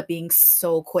it ended up being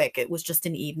so quick. It was just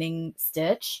an evening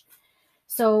stitch.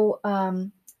 So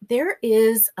there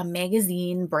is a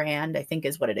magazine brand, I think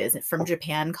is what it is, from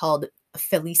Japan called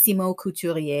Felicissimo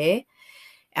Couturier.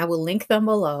 I will link them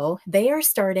below. They are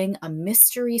starting a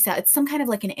mystery sale. It's some kind of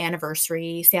like an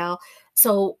anniversary sale.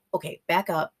 So, okay, back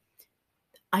up.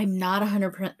 I'm not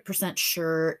 100%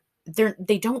 sure.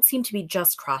 They don't seem to be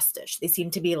just cross stitch. They seem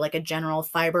to be like a general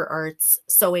fiber arts,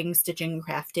 sewing, stitching,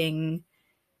 crafting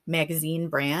magazine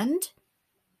brand.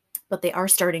 But they are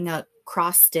starting a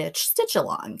cross stitch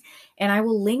along. And I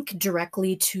will link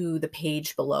directly to the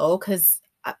page below because,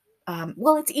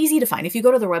 well, it's easy to find. If you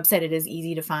go to their website, it is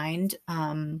easy to find.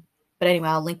 But anyway,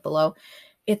 I'll link below.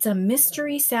 It's a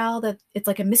mystery sale it's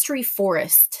like a mystery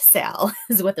forest sale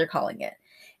is what they're calling it.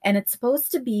 And it's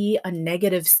supposed to be a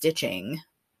negative stitching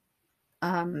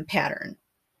pattern.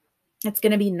 It's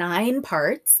going to be 9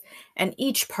 parts, and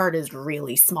each part is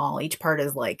really small. Each part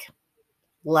is like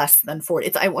less than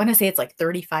 40. I want to say it's like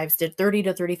 30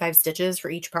 to 35 stitches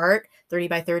for each part, 30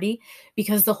 by 30,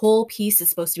 because the whole piece is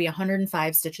supposed to be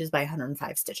 105 stitches by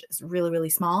 105 stitches, really,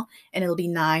 really small. And it'll be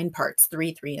 9 parts,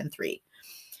 3, 3, and 3.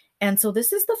 And so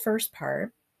this is the first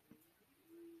part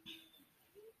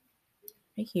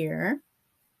right here.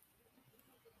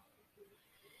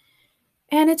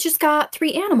 And it's just got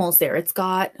 3 animals there. It's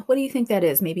got, what do you think that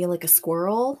is? Maybe like a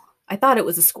squirrel? I thought it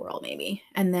was a squirrel maybe.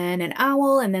 And then an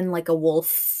owl, and then like a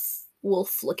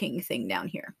wolf-looking thing down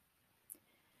here.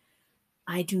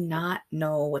 I do not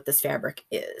know what this fabric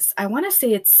is. I want to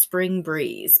say it's Spring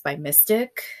Breeze by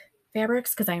Mystic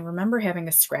Fabrics because I remember having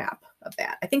a scrap of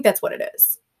that. I think that's what it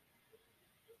is.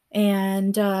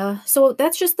 And so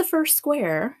that's just the first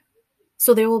square.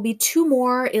 So there will be 2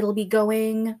 more. It'll be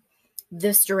going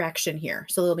this direction here.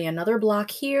 So there'll be another block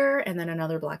here, and then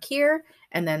another block here,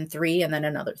 and then 3, and then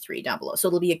another 3 down below. So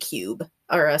it'll be a cube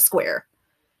or a square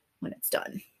when it's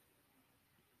done.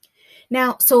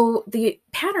 Now, so the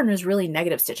pattern is really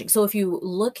negative stitching. So if you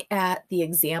look at the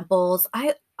examples,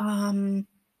 I don't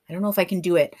know if I can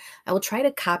do it. I will try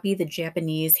to copy the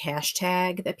Japanese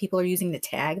hashtag that people are using to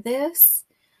tag this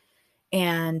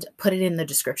and put it in the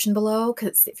description below,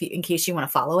 because in case you want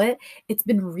to follow it. It's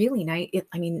been really nice.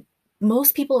 I mean,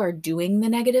 most people are doing the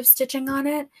negative stitching on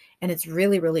it, and it's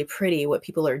really, really pretty what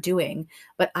people are doing.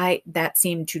 But that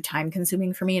seemed too time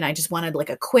consuming for me, and I just wanted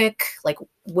like a quick, like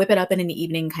whip it up in an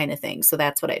evening kind of thing. So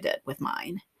that's what I did with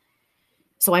mine.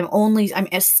 So I'm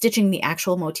stitching the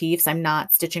actual motifs. I'm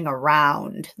not stitching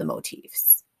around the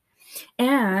motifs.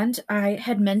 And I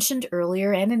had mentioned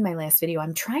earlier and in my last video,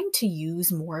 I'm trying to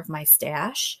use more of my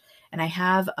stash. And I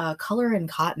have a color and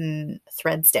cotton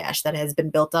thread stash that has been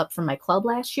built up from my club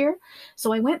last year.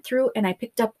 So I went through and I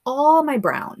picked up all my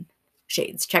brown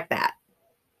shades. Check that.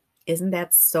 Isn't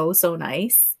that so, so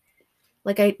nice?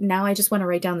 Like now I just want to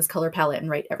write down this color palette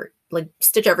and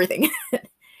stitch everything.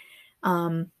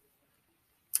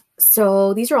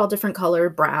 So these are all different color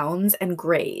browns and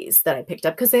grays that I picked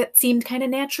up because it seemed kind of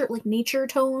nature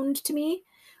toned to me.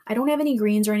 I don't have any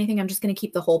greens or anything. I'm just going to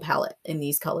keep the whole palette in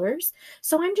these colors.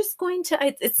 So I'm just going to,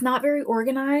 it's not very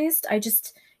organized. I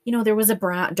just, there was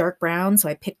a dark brown, so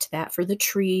I picked that for the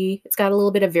tree. It's got a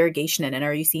little bit of variegation in it.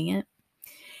 Are you seeing it?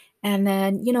 And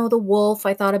then, the wolf,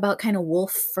 I thought about kind of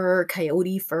wolf fur,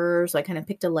 coyote fur. So I kind of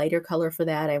picked a lighter color for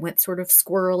that. I went sort of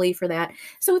squirrely for that.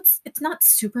 So it's not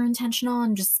super intentional.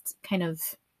 I'm just kind of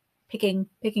picking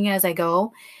as I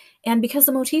go. And because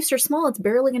the motifs are small, it's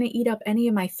barely going to eat up any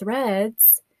of my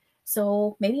threads.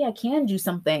 So maybe I can do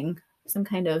some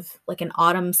kind of like an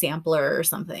autumn sampler or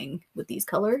something with these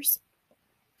colors.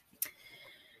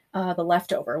 The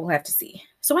leftover, we'll have to see.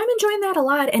 So I'm enjoying that a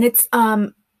lot. And it's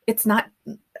not,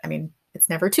 it's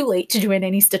never too late to do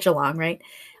any stitch along, right?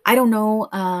 I don't know,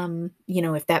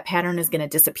 if that pattern is going to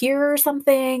disappear or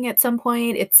something at some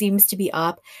point. It seems to be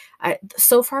up.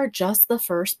 So far, just the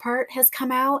first part has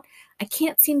come out. I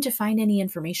can't seem to find any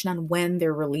information on when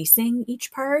they're releasing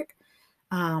each part.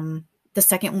 The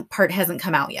second part hasn't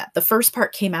come out yet. The first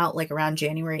part came out like around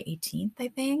January 18th, I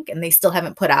think, and they still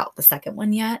haven't put out the second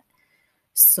one yet.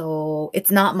 So it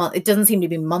doesn't seem to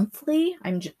be monthly.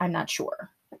 I'm not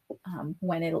sure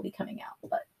when it'll be coming out,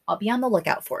 but I'll be on the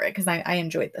lookout for it because I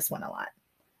enjoyed this one a lot.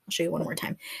 I'll show you one more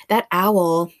time. That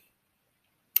owl,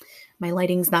 my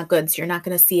lighting's not good, so you're not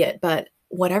going to see it, but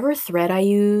whatever thread I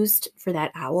used for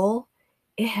that owl,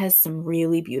 it has some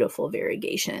really beautiful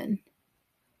variegation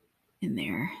in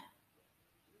there.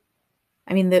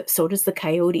 So does the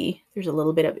coyote. There's a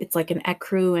little bit of, it's like an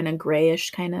ecru and a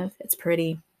grayish kind of, it's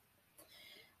pretty.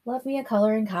 Love me a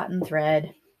color and cotton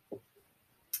thread.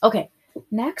 Okay,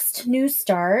 next new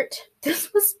start.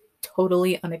 This was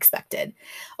totally unexpected.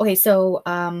 Okay, so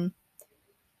I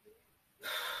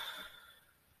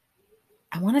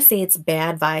want to say it's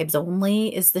Bad Vibes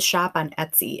Only is the shop on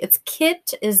Etsy. It's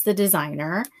Kit is the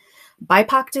designer.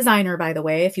 BIPOC designer, by the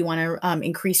way, if you want to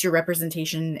increase your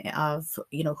representation of,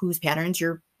 whose patterns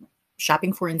you're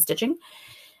shopping for and stitching.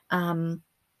 And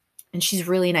she's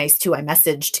really nice too. I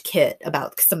messaged Kit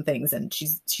about some things and she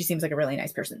seems like a really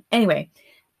nice person. Anyway,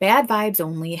 Bad Vibes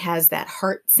Only has that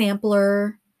heart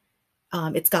sampler.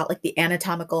 It's got like the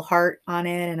anatomical heart on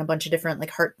it and a bunch of different like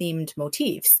heart themed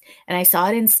motifs. And I saw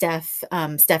it in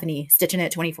Stephanie Stitching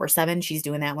It 24/7. She's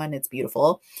doing that one. It's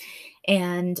beautiful.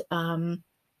 And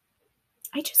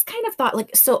I just kind of thought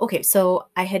so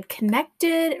I had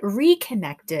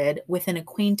reconnected with an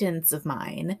acquaintance of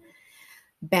mine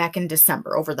back in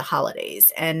December over the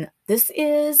holidays. And this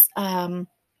is a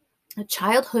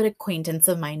childhood acquaintance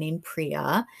of mine named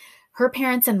Priya. Her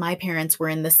parents and my parents were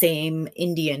in the same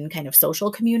Indian kind of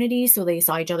social community. So they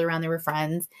saw each other around, they were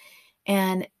friends.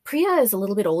 And Priya is a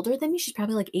little bit older than me. She's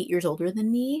probably like 8 years older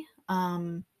than me.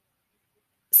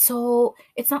 So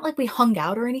it's not like we hung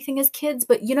out or anything as kids,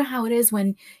 but you know how it is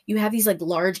when you have these like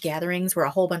large gatherings where a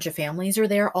whole bunch of families are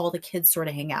there, all the kids sort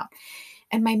of hang out.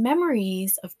 And my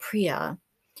memories of Priya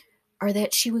are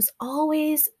that she was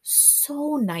always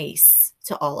so nice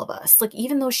to all of us. Like,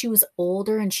 even though she was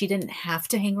older and she didn't have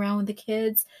to hang around with the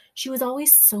kids, she was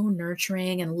always so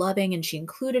nurturing and loving, and she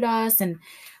included us. And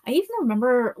I even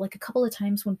remember like a couple of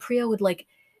times when Priya would like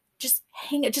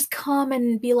just come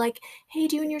and be like, hey,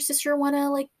 do you and your sister want to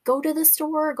like go to the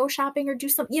store or go shopping or do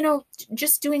something,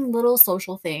 just doing little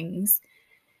social things.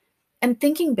 And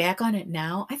thinking back on it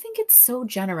now, I think it's so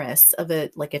generous of a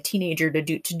teenager to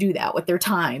do that with their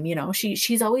time.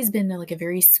 She's always been like a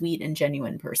very sweet and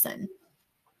genuine person.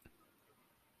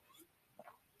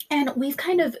 And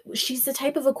she's the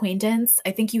type of acquaintance,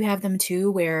 I think you have them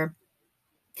too, where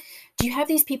do you have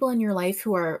these people in your life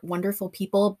who are wonderful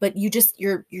people, but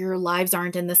your lives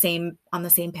aren't on the same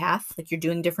path, like you're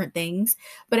doing different things,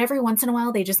 but every once in a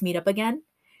while they just meet up again.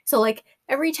 So like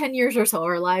every 10 years or so,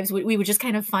 our lives, we would just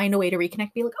kind of find a way to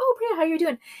reconnect, be like, oh, Priya, how you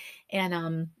doing?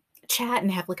 And chat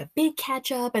and have like a big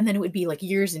catch up. And then it would be like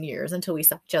years and years until we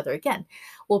saw each other again.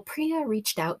 Well, Priya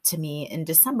reached out to me in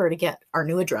December to get our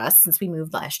new address since we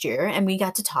moved last year, and we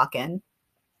got to talking.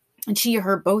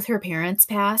 And both her parents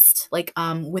passed like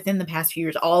within the past few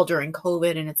years, all during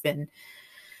COVID, and it's been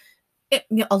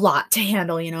a lot to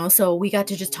handle. So we got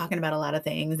to just talking about a lot of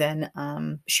things,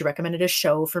 and she recommended a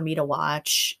show for me to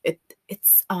watch.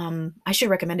 It's I should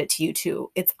recommend it to you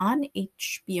too. It's on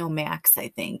HBO Max, I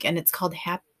think, and it's called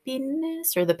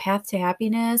Happiness, or The Path to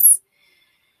Happiness.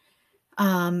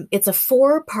 It's a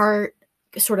 4-part,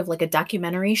 sort of like a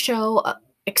documentary show,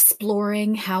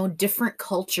 exploring how different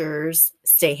cultures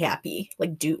stay happy,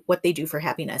 like do what they do for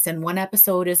happiness. And one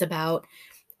episode is about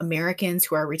Americans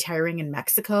who are retiring in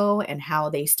Mexico and how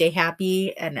they stay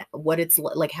happy, and what it's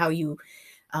like, how you,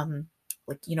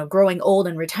 growing old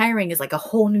and retiring is like a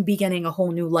whole new beginning, a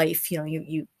whole new life.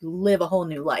 You live a whole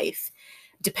new life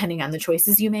depending on the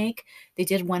choices you make. They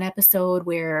did one episode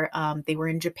where they were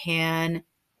in Japan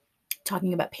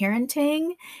talking about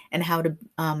parenting and how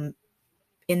to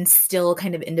instill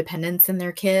kind of independence in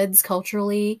their kids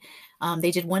culturally. They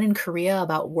did one in Korea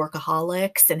about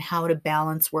workaholics and how to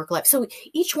balance work life. So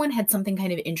each one had something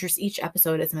kind of interesting. Each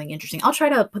episode had something interesting. I'll try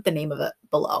to put the name of it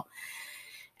below.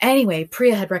 Anyway,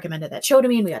 Priya had recommended that show to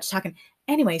me, and we got to talking.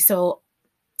 Anyway, so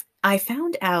I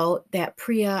found out that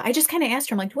Priya, I just kind of asked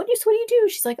her, I'm like, what do you do?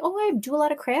 She's like, oh, I do a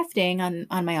lot of crafting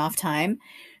on my off time.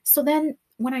 So then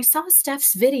when I saw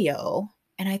Steph's video,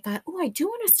 and I thought, oh, I do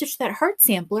want to stitch that heart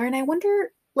sampler. And I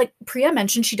wonder, like Priya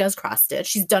mentioned, she does cross stitch.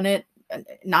 She's done it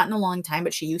not in a long time,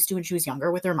 but she used to when she was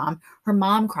younger with her mom. Her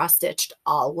mom cross stitched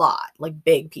a lot, like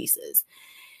big pieces.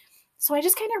 So I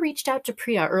just kind of reached out to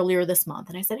Priya earlier this month,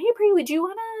 and I said, hey, Priya, would you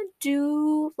want to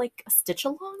do like a stitch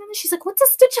along? And she's like, what's a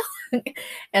stitch along?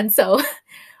 And so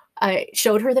I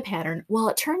showed her the pattern. Well,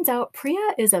 it turns out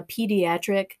Priya is a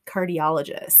pediatric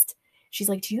cardiologist. She's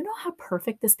like, do you know how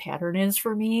perfect this pattern is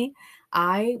for me?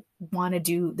 I want to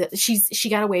do that. She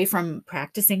got away from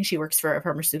practicing. She works for a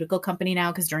pharmaceutical company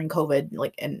now because during COVID,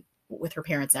 like, and with her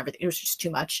parents and everything, it was just too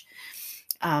much.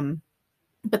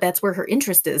 But that's where her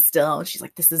interest is still. She's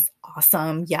like, this is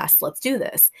awesome. Yes, let's do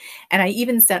this. And I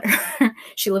even sent her,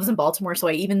 she lives in Baltimore. So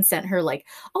I even sent her like,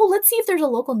 oh, let's see if there's a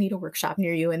local needlework shop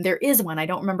near you. And there is one. I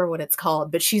don't remember what it's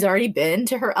called, but she's already been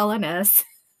to her LNS.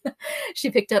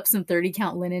 She picked up some 30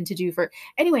 count linen to do for,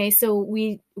 anyway. So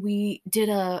we did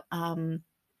a,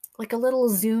 like a little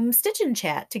Zoom stitch and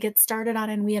chat to get started on.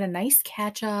 And we had a nice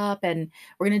catch up, and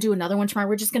we're going to do another one tomorrow.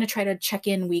 We're just going to try to check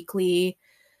in weekly.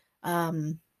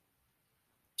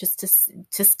 Just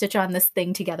to stitch on this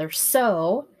thing together.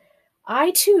 So I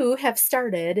too have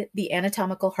started the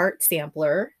Anatomical Heart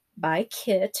Sampler by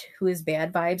Kit, who is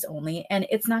Bad Vibes Only, and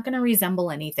it's not going to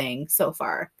resemble anything so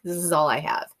far. This is all I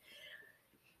have.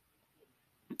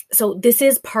 So this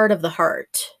is part of the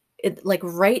heart. It, like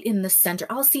right in the center.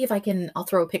 I'll see if I'll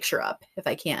throw a picture up if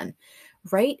I can.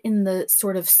 Right in the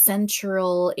sort of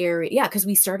central area. Yeah, because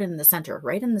we started in the center.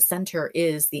 Right in the center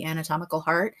is the anatomical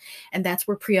heart. And that's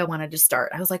where Priya wanted to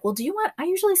start. I was like, well, I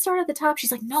usually start at the top.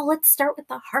 She's like, no, let's start with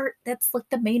the heart. That's like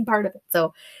the main part of it.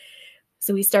 So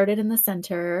we started in the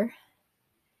center.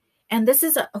 And this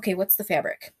is, okay, what's the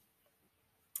fabric?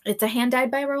 It's a hand dyed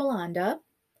by Rolanda.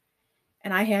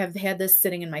 And I have had this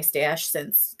sitting in my stash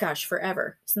since, gosh,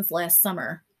 forever, since last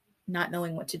summer, not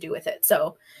knowing what to do with it.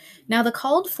 So now the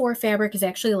called for fabric is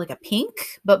actually like a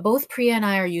pink, but both Priya and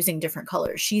I are using different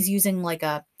colors. She's using like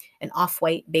an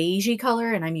off-white beigey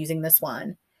color, and I'm using this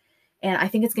one. And I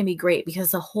think it's going to be great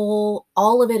because all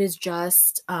of it is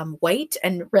just white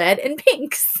and red and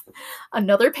pinks.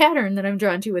 Another pattern that I'm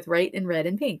drawn to with white and red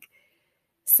and pink.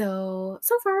 So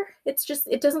far,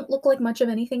 it doesn't look like much of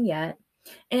anything yet.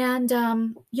 And,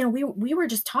 we were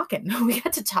just talking. We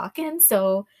got to talking.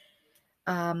 So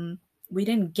we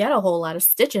didn't get a whole lot of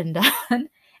stitching done.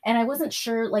 And I wasn't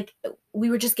sure, like, we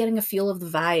were just getting a feel of the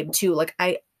vibe too. Like,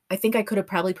 I think I could have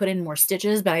probably put in more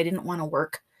stitches, but I didn't want to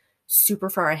work super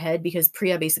far ahead because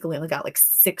Priya basically only got like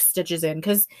 6 stitches in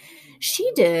because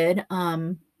she did,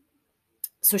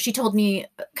 so she told me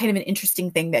kind of an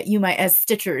interesting thing that you might, as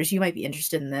stitchers, you might be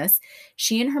interested in this.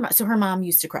 Her mom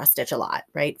used to cross stitch a lot,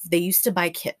 right? They used to buy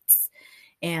kits,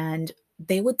 and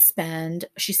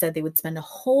she said they would spend a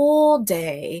whole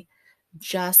day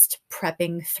just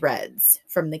prepping threads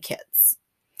from the kits.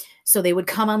 So they would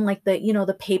come on like the,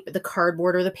 the paper, the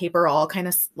cardboard or the paper all kind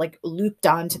of like looped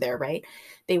onto there, right?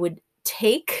 They would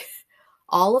take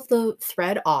all of the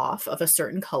thread off of a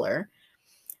certain color.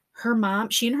 Her mom,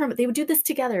 she and her, they would do this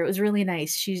together. It was really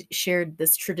nice. She shared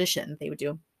this tradition they would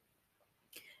do.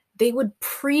 They would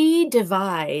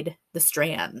pre-divide the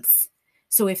strands.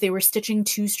 So if they were stitching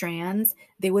 2 strands,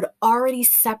 they would already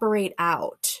separate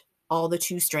out all the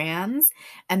 2 strands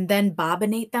and then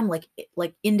bobbinate them like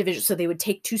individual. So they would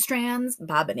take 2 strands,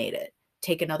 bobbinate it,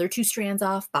 take another 2 strands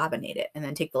off, bobbinate it, and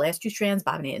then take the last 2 strands,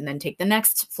 bobbinate it, and then take the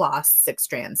next floss 6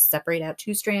 strands, separate out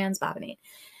 2 strands, bobbinate.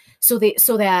 So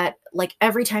that like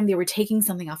every time they were taking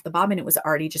something off the bobbin, it was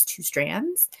already just 2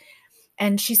 strands.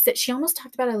 And she said, she almost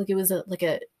talked about it like it was a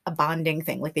bonding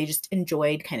thing. Like they just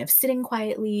enjoyed kind of sitting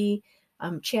quietly,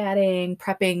 chatting,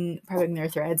 prepping their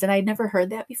threads. And I'd never heard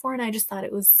that before. And I just thought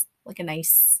it was like a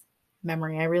nice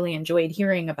memory. I really enjoyed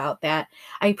hearing about that.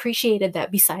 I appreciated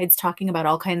that besides talking about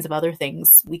all kinds of other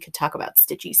things, we could talk about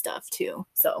stitchy stuff too.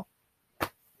 So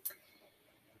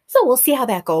we'll see how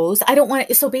that goes. I don't want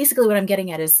to, so basically what I'm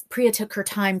getting at is Priya took her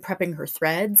time prepping her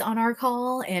threads on our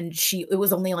call, and it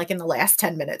was only like in the last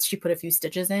 10 minutes she put a few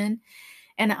stitches in.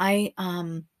 And I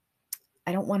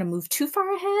don't want to move too far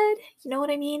ahead. You know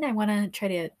what I mean? I want to try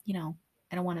to,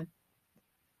 I don't want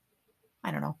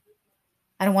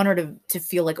her to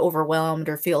feel like overwhelmed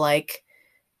or feel like,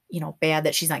 bad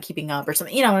that she's not keeping up or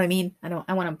something. You know what I mean?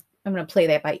 I'm going to play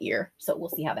that by ear. So we'll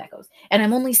see how that goes. And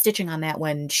I'm only stitching on that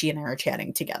when she and I are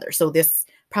chatting together. So this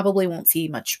probably won't see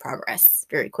much progress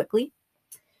very quickly,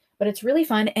 but it's really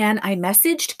fun. And I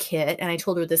messaged Kit and I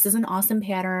told her, this is an awesome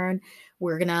pattern.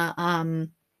 We're going to,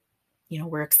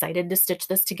 we're excited to stitch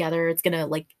this together. It's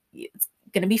going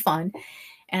to be fun.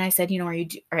 And I said, I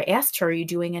asked her, are you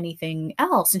doing anything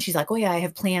else? And she's like, oh yeah, I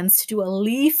have plans to do a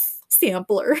leaf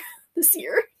sampler this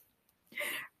year.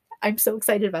 I'm so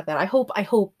excited about that. I hope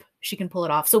she can pull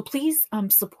it off. So please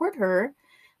support her,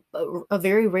 a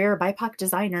very rare BIPOC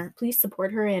designer. Please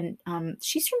support her. And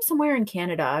she's from somewhere in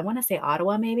Canada. I want to say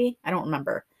Ottawa, maybe. I don't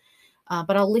remember.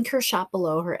 But I'll link her shop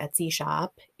below, her Etsy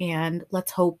shop. And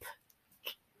let's hope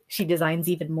she designs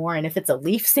even more. And if it's a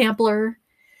leaf sampler,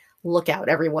 look out,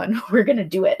 everyone. We're going to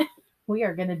do it. We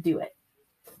are going to do it.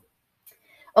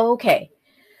 Okay.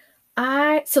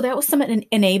 So that was some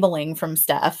enabling from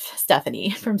Stephanie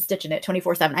from Stitching It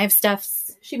 24/7. I have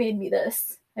Steph's. She made me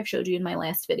this. I've showed you in my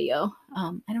last video.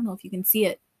 I don't know if you can see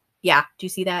it. Yeah. Do you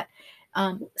see that?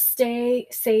 Stay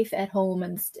safe at home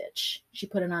and stitch. She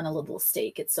put it on a little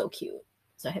stake. It's so cute.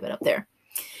 So I have it up there.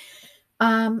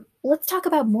 Let's talk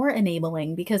about more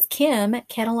enabling, because Kim,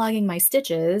 cataloging my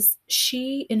stitches,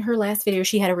 in her last video,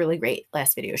 she had a really great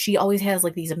last video. She always has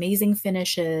like these amazing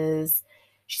finishes.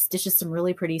 She stitches some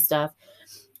really pretty stuff.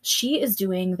 She is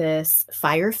doing this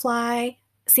Firefly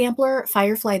sampler,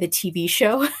 Firefly the TV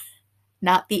show,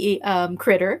 not the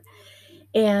critter.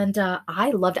 And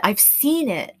I loved it. I've seen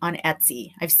it on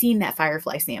Etsy. I've seen that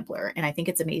Firefly sampler, and I think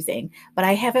it's amazing. But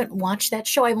I haven't watched that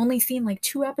show. I've only seen like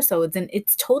 2 episodes, and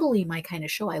it's totally my kind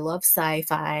of show. I love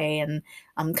sci-fi and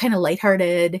kind of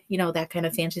lighthearted, that kind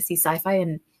of fantasy sci-fi.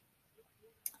 And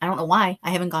I don't know why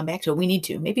I haven't gone back to it. We need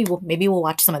to. Maybe we'll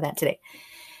watch some of that today.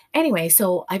 Anyway,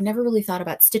 so I've never really thought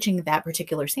about stitching that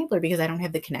particular sampler because I don't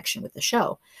have the connection with the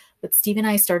show. But Steve and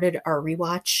I started our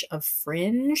rewatch of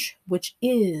Fringe, which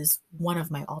is one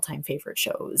of my all-time favorite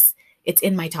shows. It's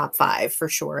in my top 5 for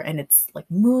sure, and it's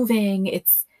like moving.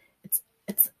 It's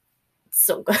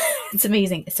so good. It's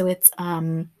amazing. So it's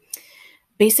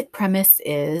basic premise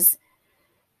is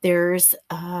there's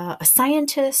a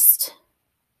scientist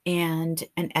and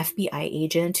an FBI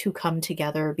agent who come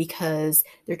together because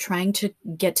they're trying to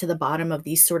get to the bottom of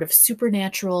these sort of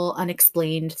supernatural,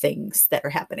 unexplained things that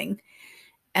are happening.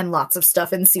 And lots of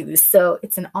stuff ensues. So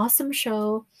it's an awesome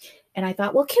show. And I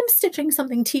thought, well, Kim's stitching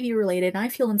something TV related, and I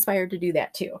feel inspired to do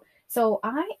that too. So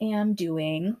I am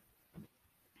doing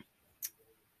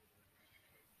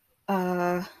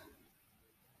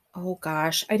oh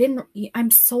gosh,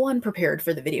 I'm so unprepared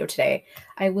for the video today.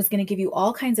 I was going to give you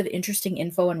all kinds of interesting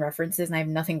info and references, and I have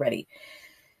nothing ready.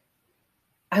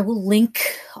 I will link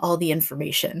all the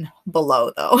information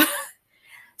below though.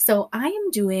 So I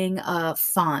am doing a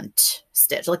font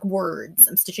stitch, like words.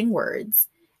 I'm stitching words.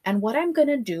 And what I'm going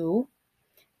to do,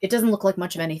 it doesn't look like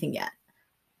much of anything yet.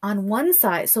 On one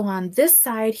side, so on this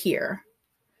side here,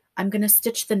 I'm going to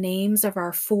stitch the names of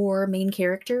our 4 main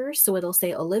characters. So it'll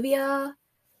say Olivia,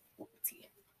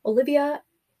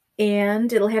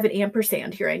 and it'll have an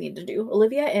ampersand here I need to do.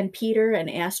 Olivia and Peter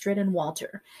and Astrid and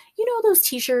Walter. You know those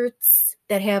t-shirts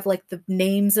that have like the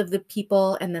names of the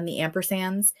people and then the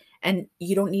ampersands, and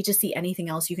you don't need to see anything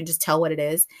else. You can just tell what it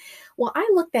is. Well, I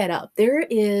looked that up. There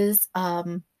is,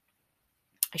 I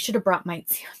should have brought my,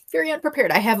 very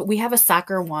unprepared. We have a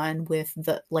soccer one with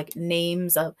the like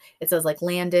names of, it says like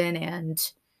Landon and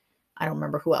I don't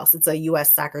remember who else. It's a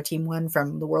US soccer team one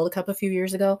from the World Cup a few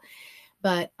years ago.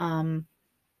 But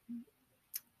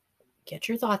get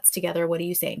your thoughts together. What are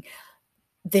you saying?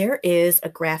 There is a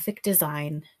graphic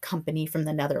design company from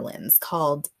the Netherlands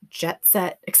called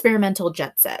Experimental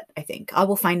Jet Set, I think. I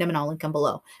will find them and I'll link them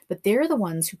below. But they're the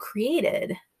ones who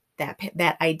created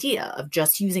that idea of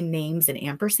just using names and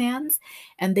ampersands.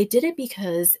 And they did it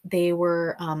because they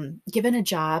were given a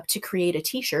job to create a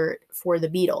t-shirt for the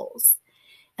Beatles.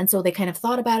 And so they kind of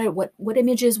thought about it. What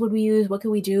images would we use? What could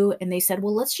we do? And they said,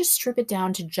 well, let's just strip it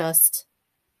down to just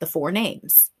the 4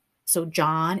 names. So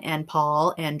John and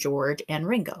Paul and George and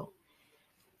Ringo.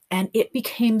 And it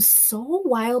became so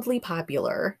wildly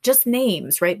popular, just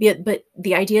names, right? But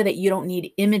the idea that you don't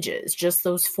need images, just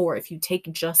those 4, if you take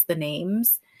just the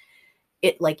names,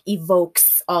 it like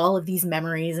evokes all of these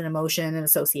memories and emotion and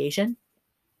association.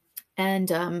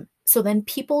 And so then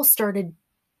people started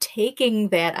taking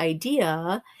that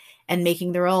idea and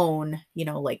making their own,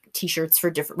 like t-shirts for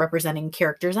different representing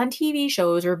characters on TV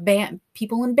shows or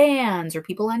people in bands or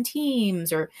people on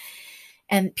teams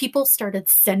and people started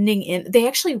sending in, they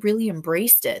actually really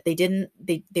embraced it.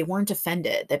 They weren't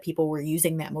offended that people were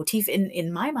using that motif.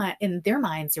 In my mind, in their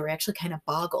minds, they were actually kind of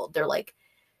boggled. They're like,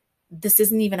 this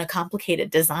isn't even a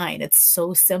complicated design. It's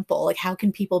so simple. Like, how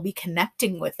can people be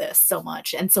connecting with this so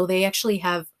much? And so they actually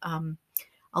have,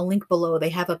 I'll link below. They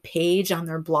have a page on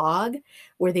their blog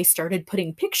where they started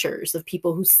putting pictures of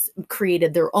people who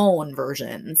created their own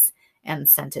versions and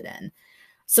sent it in.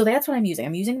 So that's what I'm using.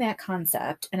 I'm using that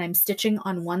concept and I'm stitching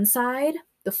on one side,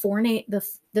 the 4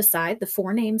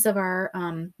 names of our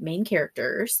main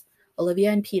characters,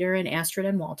 Olivia and Peter and Astrid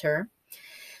and Walter.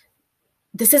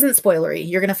 This isn't spoilery.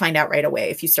 You're going to find out right away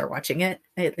if you start watching it.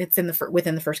 It's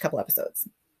within the first couple episodes.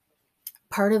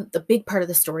 The big part of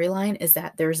the storyline is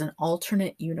that there's an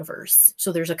alternate universe.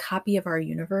 So there's a copy of our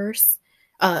universe,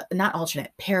 not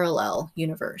alternate, parallel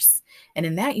universe. And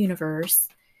in that universe,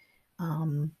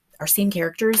 our same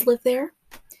characters live there,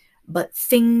 but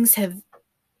things have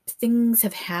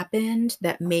happened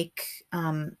that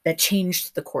that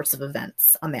changed the course of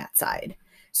events on that side.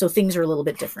 So things are a little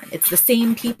bit different. It's the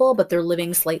same people, but they're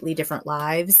living slightly different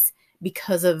lives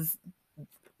because of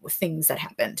things that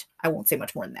happened. I won't say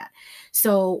much more than that.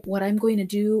 So what I'm going to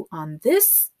do on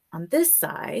this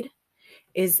side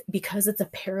is, because it's a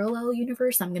parallel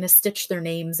universe, I'm going to stitch their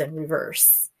names in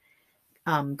reverse,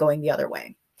 going the other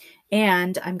way.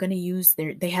 And I'm going to use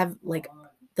they have like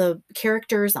the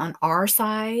characters on our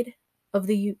side of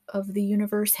the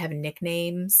universe have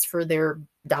nicknames for their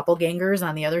doppelgangers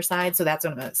on the other side. So that's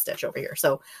what I'm going to stitch over here.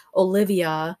 So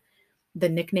Olivia, the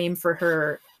nickname for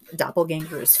her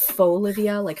doppelganger is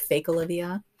Faux-Olivia, like fake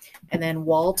Olivia. And then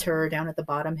Walter down at the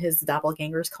bottom, his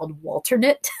doppelganger is called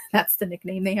Walternate. That's the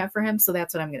nickname they have for him. So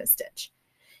that's what I'm going to stitch.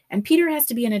 And Peter has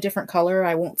to be in a different color.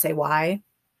 I won't say why.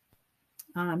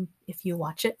 If you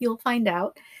watch it, you'll find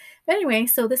out. But anyway,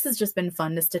 so this has just been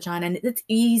fun to stitch on, and it's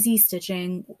easy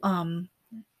stitching.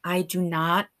 I do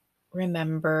not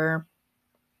remember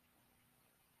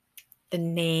the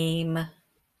name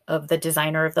of the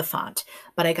designer of the font,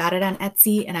 but I got it on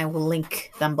Etsy and I will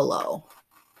link them below.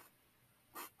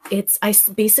 I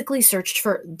basically searched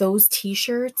for those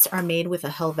t-shirts are made with a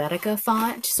Helvetica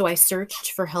font. So I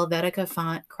searched for Helvetica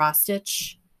font cross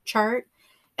stitch chart,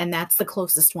 and that's the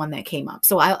closest one that came up.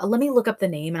 So let me look up the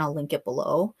name and I'll link it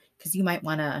below because you might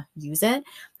want to use it.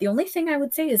 The only thing I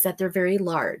would say is that they're very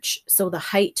large. So the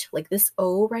height, like this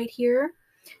O right here,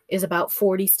 is about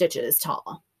 40 stitches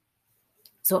tall.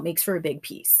 So it makes for a big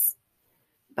piece,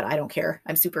 but I don't care.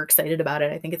 I'm super excited about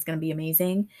it. I think it's going to be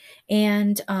amazing.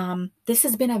 And this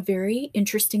has been a very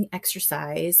interesting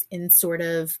exercise in sort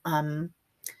of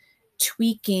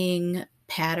tweaking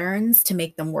patterns to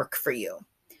make them work for you.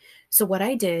 So what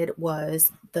I did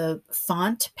was the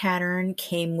font pattern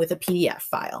came with a PDF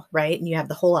file, right? And you have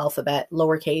the whole alphabet,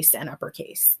 lowercase and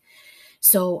uppercase.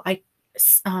 So I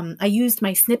used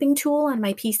my snipping tool on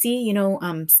my PC,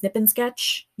 Snip and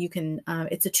Sketch. You can,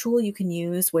 it's a tool you can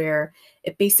use where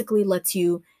it basically lets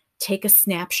you take a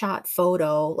snapshot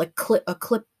photo, like clip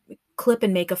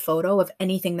and make a photo of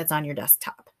anything that's on your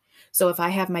desktop. So if I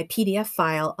have my PDF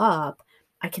file up,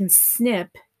 I can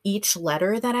snip each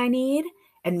letter that I need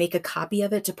and make a copy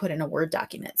of it to put in a Word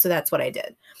document. So that's what I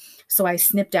did. So I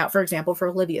snipped out, for example, for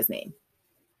Olivia's name,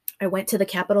 I went to the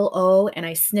capital O and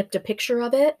I snipped a picture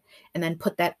of it and then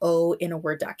put that O in a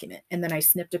Word document. And then I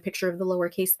snipped a picture of the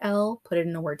lowercase l, put it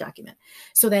in a Word document.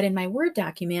 So that in my Word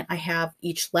document, I have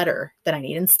each letter that I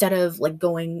need. Instead of like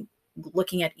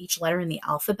looking at each letter in the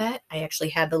alphabet, I actually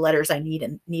had the letters I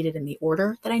needed in the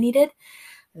order that I needed.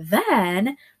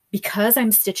 Then, because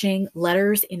I'm stitching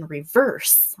letters in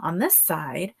reverse on this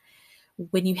side,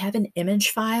 when you have an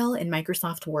image file in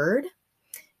Microsoft Word,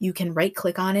 you can right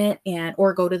click on it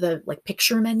or go to the like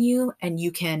picture menu and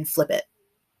you can flip it.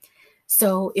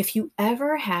 So if you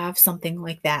ever have something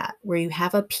like that, where you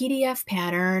have a PDF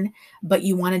pattern, but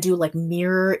you want to do like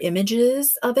mirror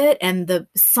images of it, and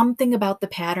something about the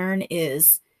pattern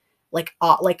is like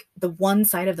the one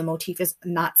side of the motif is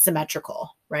not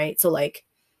symmetrical, right? So like,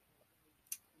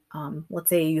 let's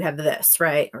say you have this,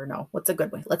 right? Or no, what's a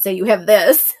good way? Let's say you have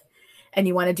this and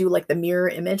you want to do like the mirror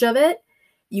image of it.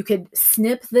 You could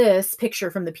snip this picture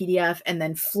from the PDF and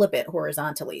then flip it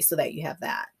horizontally so that you have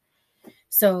that.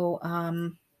 So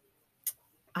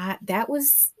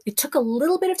it took a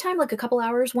little bit of time, like a couple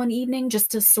hours one evening,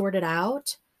 just to sort it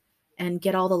out and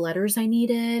get all the letters I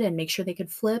needed and make sure they could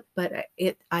flip. But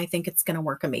I think it's going to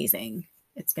work amazing.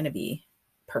 It's going to be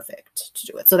perfect to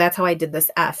do it. So that's how I did this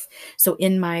F. So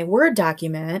in my Word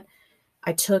document,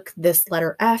 I took this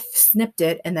letter F, snipped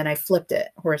it, and then I flipped it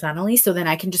horizontally. So then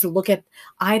I can just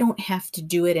I don't have to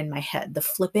do it in my head. The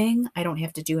flipping, I don't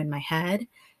have to do in my head.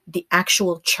 The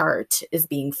actual chart is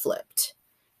being flipped,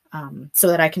 so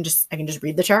that I can just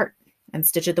read the chart and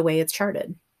stitch it the way it's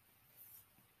charted.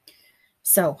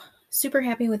 So super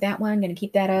happy with that one. I'm going to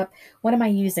keep that up. What am I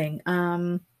using?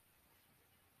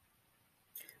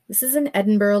 This is an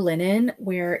Edinburgh linen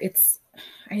where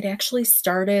I'd actually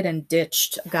started and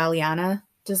ditched a Galliana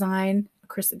design,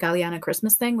 Galliana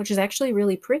Christmas thing, which is actually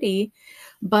really pretty,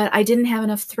 but I didn't have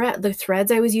enough thread. The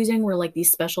threads I was using were like these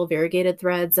special variegated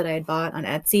threads that I had bought on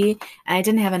Etsy, and I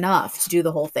didn't have enough to do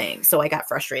the whole thing. So I got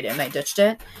frustrated and I ditched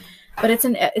it, but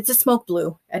it's a smoke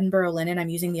blue Edinburgh linen. I'm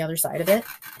using the other side of it.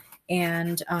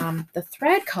 And the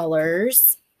thread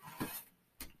colors,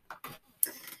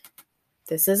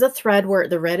 this is a Threadwork.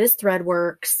 The red is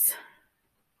Threadworks,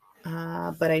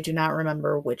 but I do not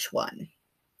remember which one.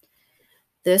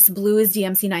 This blue is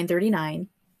DMC 939.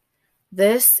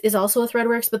 This is also a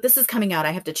Threadworks, but this is coming out.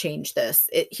 I have to change this.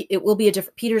 It will be a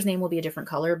different, Peter's name will be a different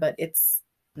color, but it's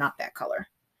not that color.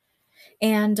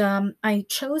 And I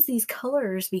chose these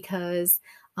colors because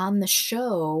on the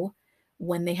show,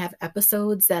 when they have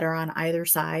episodes that are on either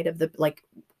side of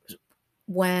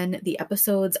when the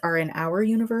episodes are in our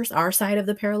universe, our side of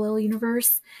the parallel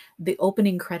universe, the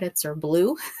opening credits are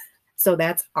blue. So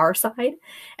that's our side.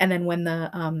 And then when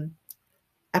the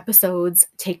episodes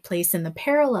take place in the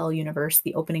parallel universe,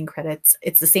 the opening credits,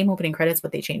 it's the same opening credits,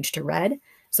 but they changed to red.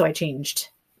 So I changed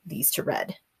these to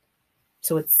red.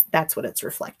 So that's what it's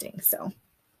reflecting. So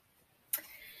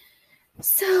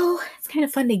it's kind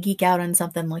of fun to geek out on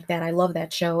something like that. I love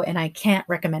that show and I can't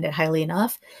recommend it highly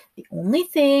enough. The only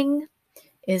thing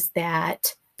is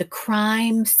that the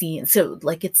crime scene, so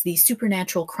like it's these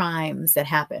supernatural crimes that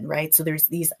happen, right? So there's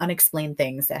these unexplained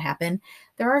things that happen.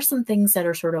 There are some things that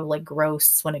are sort of like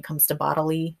gross when it comes to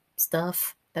bodily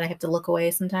stuff that I have to look away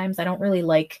sometimes. I don't really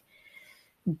like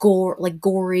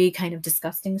gory kind of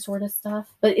disgusting sort of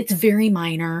stuff, but it's very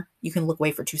minor. You can look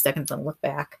away for 2 seconds and look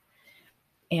back.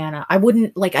 And I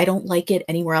don't like it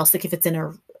anywhere else. Like if it's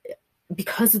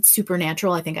because it's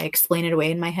supernatural, I think I explain it away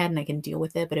in my head and I can deal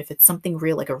with it. But if it's something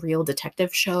real, like a real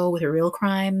detective show with real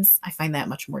crimes, I find that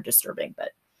much more disturbing.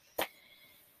 But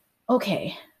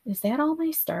okay, is that all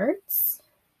my starts?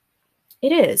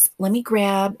 It is. Let me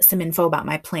grab some info about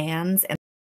my plans.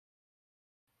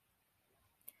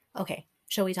 Okay,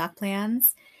 shall we talk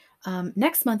plans?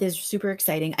 Next month is super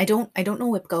exciting. I don't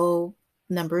know WIPGO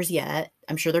numbers yet.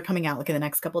 I'm sure they're coming out like in the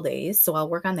next couple days, so I'll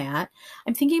work on that.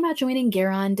 I'm thinking about joining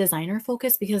Garon Designer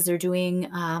Focus because they're doing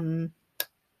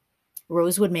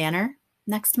Rosewood Manor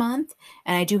next month,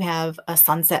 and I do have a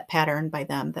sunset pattern by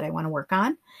them that I want to work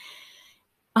on.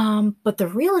 But the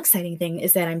real exciting thing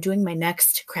is that I'm doing my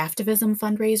next Craftivism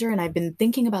fundraiser, and I've been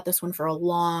thinking about this one for a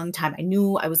long time. I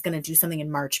knew I was going to do something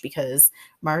in March because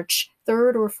March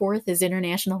 3rd or 4th is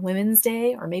International Women's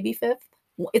Day, or maybe 5th.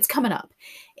 It's coming up.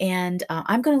 And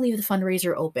I'm going to leave the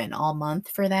fundraiser open all month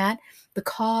for that. The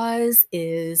cause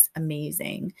is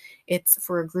amazing. It's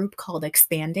for a group called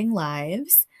Expanding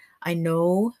Lives. I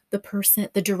know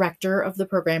the director of the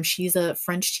program. She's a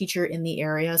French teacher in the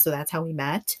area, so that's how we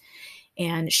met.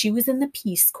 And she was in the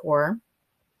Peace Corps.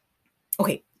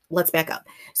 Okay, let's back up.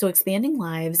 So Expanding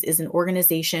Lives is an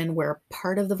organization where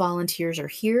part of the volunteers are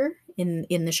here in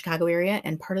the Chicago area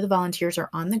and part of the volunteers are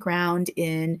on the ground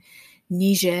in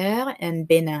Niger and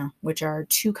Benin, which are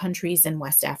two countries in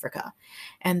West Africa.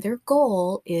 And their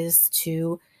goal is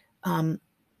to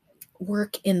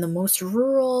work in the most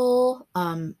rural,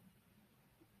 kind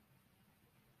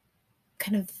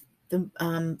of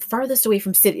the farthest away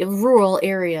from city, rural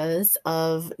areas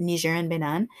of Niger and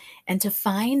Benin, and to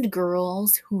find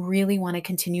girls who really want to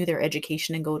continue their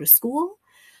education and go to school,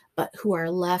 but who are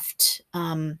left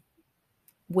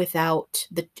without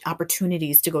the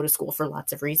opportunities to go to school for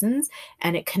lots of reasons,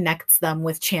 and it connects them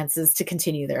with chances to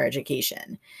continue their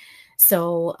education.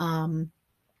 So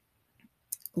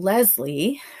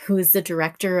Leslie, who is the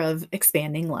director of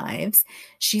Expanding Lives,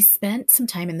 she spent some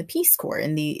time in the Peace Corps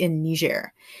in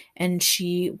Niger, and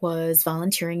she was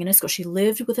volunteering in a school. She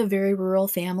lived with a very rural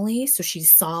family, so she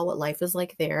saw what life was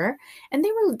like there, and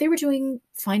they were doing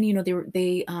fine. You know,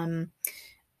 they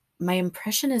my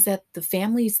impression is that the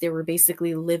families, they were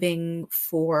basically living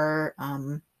for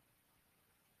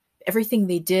everything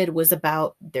they did was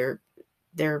about their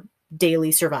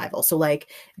daily survival. So like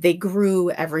they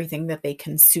grew everything that they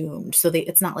consumed. So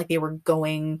it's not like they were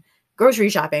going grocery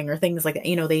shopping or things like that.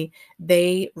 You know,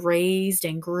 they raised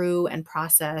and grew and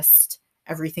processed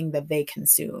everything that they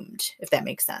consumed, if that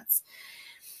makes sense.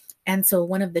 And so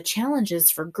one of the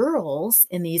challenges for girls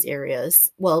in these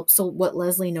areas, well, so what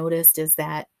Leslie noticed is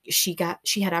that she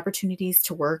had opportunities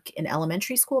to work in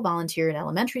elementary school, volunteer in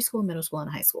elementary school, middle school, and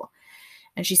high school.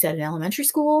 And she said in elementary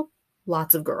school,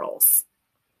 lots of girls.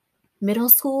 Middle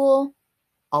school,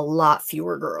 a lot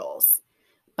fewer girls.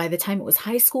 By the time it was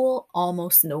high school,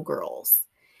 almost no girls.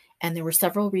 And there were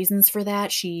several reasons for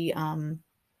that. She kind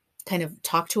of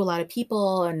talked to a lot of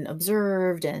people and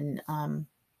observed and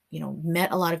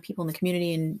met a lot of people in the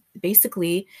community. And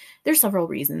basically, there's several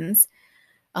reasons.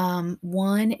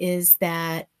 One is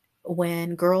that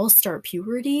when girls start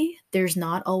puberty, there's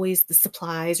not always the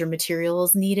supplies or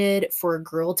materials needed for a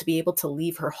girl to be able to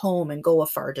leave her home and go a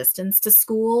far distance to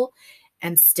school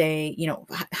and stay,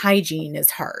 hygiene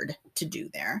is hard to do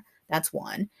there. That's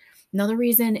one. Another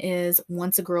reason is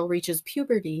once a girl reaches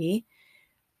puberty,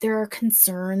 there are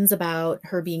concerns about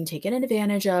her being taken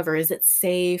advantage of, or is it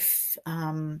safe,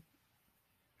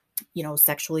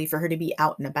 sexually for her to be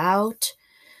out and about.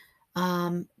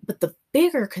 But the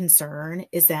bigger concern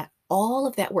is that all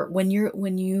of that work, when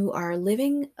you are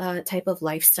living a type of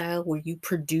lifestyle where you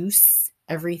produce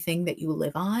everything that you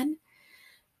live on,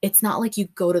 it's not like you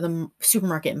go to the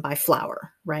supermarket and buy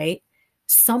flour, right?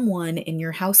 Someone in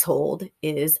your household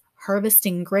is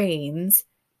harvesting grains,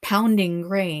 pounding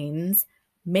grains,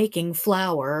 making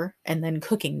flour, and then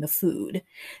cooking the food.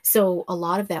 So a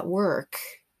lot of that work,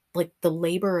 like the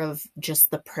labor of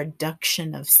just the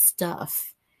production of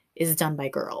stuff, is done by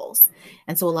girls.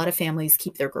 And so a lot of families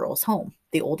keep their girls home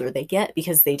the older they get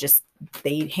because they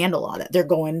handle all that. They're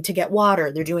going to get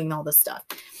water, they're doing all this stuff.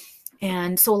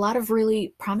 And so a lot of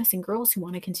really promising girls who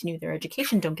want to continue their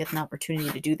education don't get an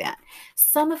opportunity to do that.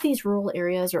 Some of these rural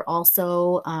areas are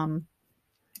also,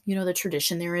 the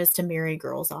tradition there is to marry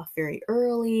girls off very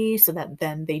early so that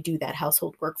then they do that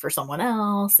household work for someone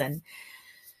else. And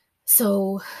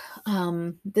so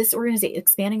this organization,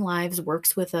 Expanding Lives,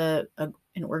 works with an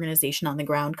organization on the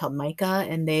ground called MICA,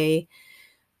 and they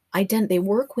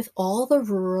work with all the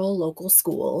rural local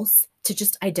schools to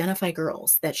just identify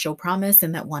girls that show promise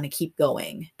and that want to keep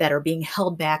going, that are being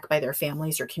held back by their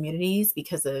families or communities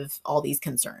because of all these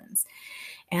concerns.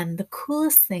 And the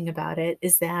coolest thing about it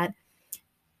is that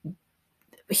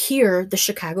here, the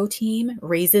Chicago team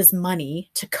raises money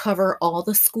to cover all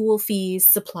the school fees,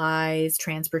 supplies,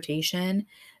 transportation,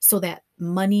 so that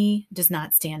money does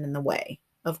not stand in the way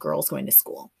of girls going to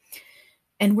school.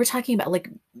 And we're talking about like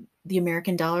the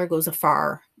American dollar goes a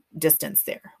far distance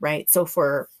there, right? So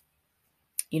for,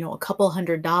 a couple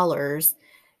 $100,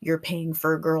 you're paying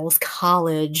for a girl's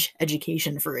college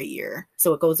education for a year.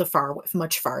 So it goes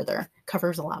much farther,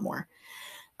 covers a lot more.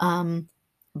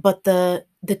 But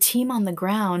the team on the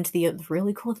ground, the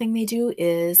really cool thing they do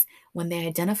is when they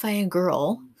identify a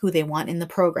girl who they want in the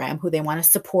program, who they want to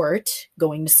support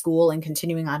going to school and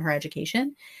continuing on her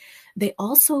education, they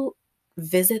also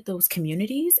visit those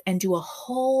communities and do a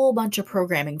whole bunch of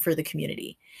programming for the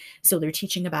community. So they're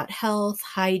teaching about health,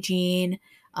 hygiene,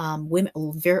 women,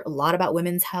 a lot about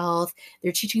women's health.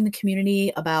 They're teaching the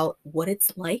community about what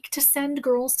it's like to send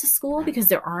girls to school because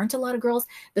there aren't a lot of girls.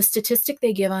 The statistic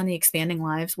they give on the Expanding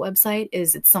Lives website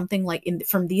is it's something like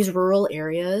from these rural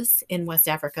areas in West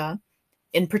Africa,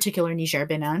 in particular Niger,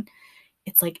 Benin,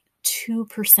 it's like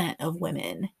 2% of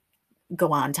women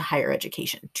go on to higher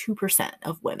education, 2%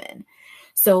 of women.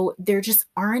 So there just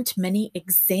aren't many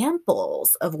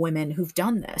examples of women who've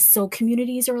done this. So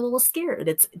communities are a little scared.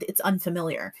 It's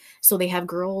unfamiliar. So they have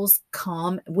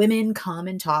women come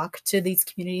and talk to these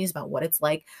communities about what it's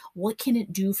like. What can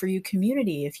it do for your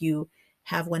community if you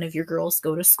have one of your girls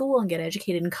go to school and get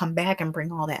educated and come back and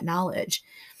bring all that knowledge?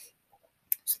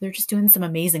 So they're just doing some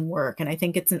amazing work. And I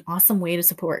think it's an awesome way to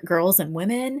support girls and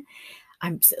women.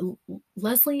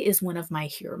 Leslie is one of my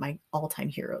all-time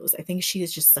heroes. I think she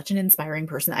is just such an inspiring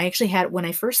person. I actually when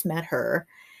I first met her,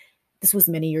 this was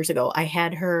many years ago,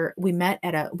 we met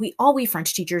at we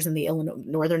French teachers in the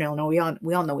Northern Illinois,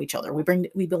 we all know each other.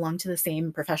 We belong to the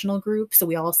same professional group. So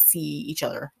we all see each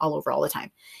other all over all the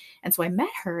time. And so I met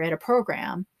her at a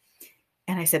program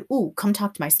and I said, "Ooh, come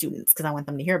talk to my students, because I want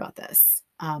them to hear about this."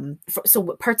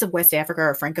 So parts of West Africa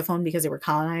are Francophone because they were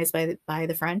colonized by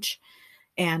the French.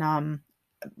 And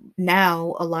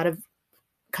now a lot of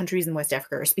countries in West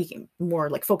Africa are speaking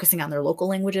more, like focusing on their local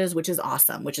languages, which is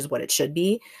awesome, which is what it should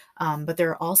be. But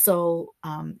there are also,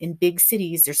 in big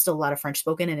cities, there's still a lot of French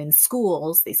spoken, and in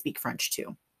schools, they speak French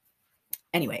too.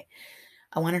 Anyway,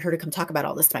 I wanted her to come talk about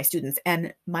all this to my students.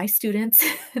 And my students,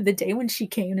 the day when she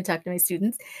came to talk to my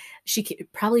students, she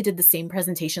probably did the same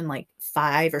presentation like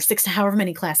 5 or 6, however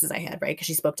many classes I had, right? Because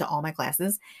she spoke to all my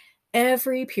classes.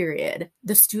 Every period,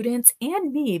 the students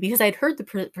and me, because I'd heard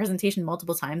the presentation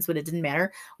multiple times, but it didn't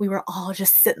matter. We were all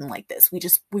just sitting like this. We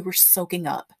were soaking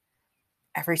up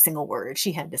every single word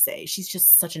she had to say. She's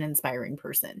just such an inspiring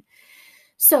person.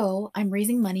 So I'm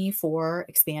raising money for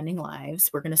Expanding Lives.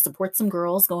 We're going to support some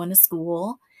girls going to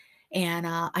school. And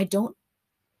I don't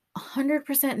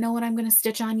 100% know what I'm going to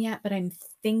stitch on yet, but I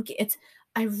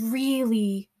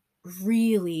really,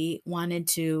 really wanted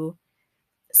to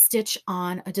stitch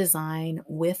on a design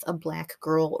with a Black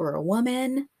girl or a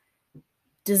woman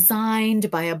designed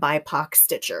by a BIPOC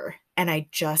stitcher. And I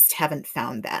just haven't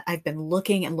found that. I've been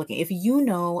looking and looking. If you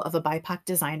know of a BIPOC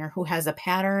designer who has a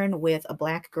pattern with a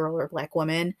Black girl or a Black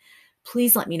woman,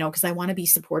 please let me know, because I want to be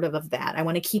supportive of that. I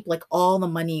want to keep like all the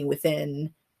money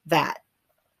within that,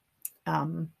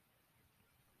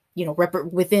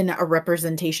 within a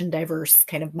representation diverse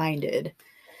kind of minded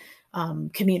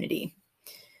community.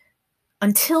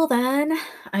 Until then,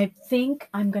 I think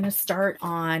I'm going to start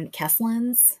on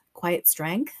Keslyn's Quiet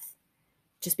Strength,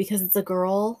 just because it's a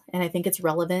girl and I think it's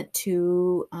relevant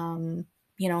to, to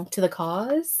the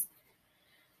cause.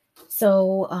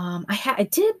 So I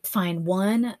did find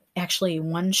one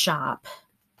shop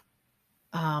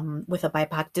with a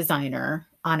BIPOC designer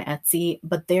on Etsy,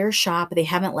 but their shop, they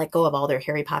haven't let go of all their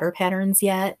Harry Potter patterns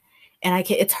yet. And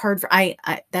it's hard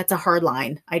that's a hard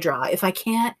line I draw. If I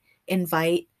can't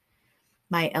invite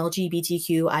my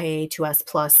LGBTQIA2S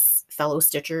plus fellow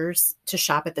stitchers to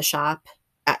shop at the shop,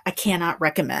 I cannot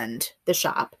recommend the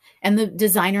shop. And the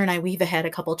designer and we've had a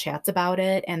couple chats about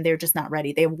it, and they're just not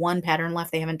ready. They have one pattern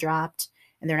left they haven't dropped,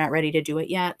 and they're not ready to do it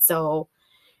yet. So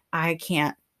I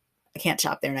can't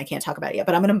shop there, and I can't talk about it yet.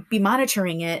 But I'm going to be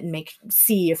monitoring it and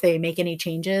see if they make any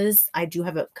changes. I do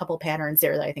have a couple patterns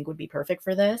there that I think would be perfect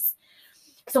for this.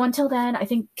 So until then, I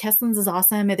think Keslyn's is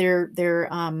awesome. They're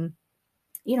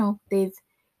they've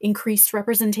increased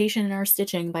representation in our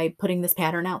stitching by putting this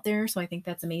pattern out there. So I think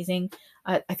that's amazing.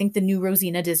 I think the new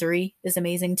Rosina Dizery is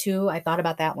amazing too. I thought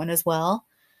about that one as well.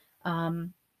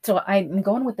 So I'm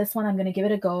going with this one. I'm going to give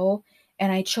it a go.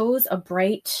 And I chose a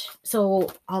bright,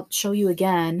 so I'll show you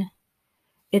again.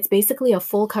 It's basically a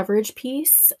full coverage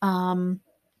piece.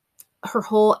 Her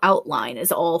whole outline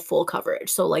is all full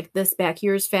coverage. So like this back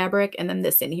here is fabric, and then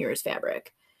this in here is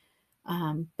fabric.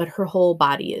 But her whole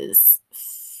body is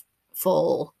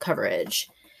full coverage.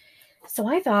 So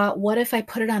I thought, what if I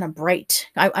put it on a bright?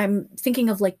 I'm thinking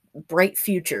of like bright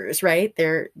futures, right?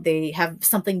 They have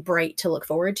something bright to look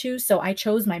forward to. So I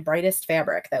chose my brightest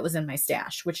fabric that was in my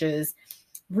stash, which is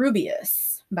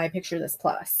Rubius by Picture This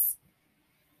Plus.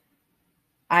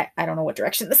 I don't know what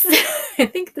direction this is. I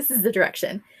think this is the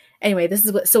direction. Anyway, this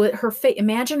is what, so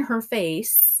imagine her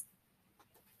face.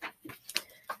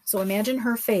 So imagine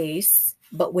her face,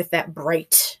 but with that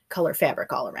bright color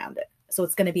fabric all around it. So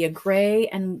it's going to be a gray,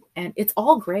 and it's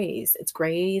all grays. It's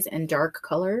grays and dark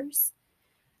colors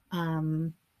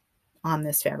on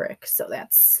this fabric. So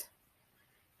that's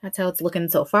how it's looking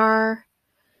so far.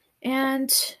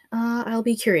 And I'll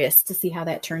be curious to see how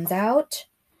that turns out.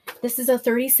 This is a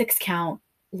 36 count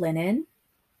linen,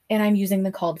 and I'm using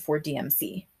the called for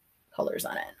DMC colors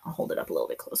on it. I'll hold it up a little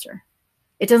bit closer.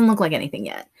 It doesn't look like anything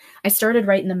yet. I started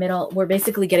right in the middle. We're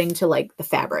basically getting to like the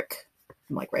fabric.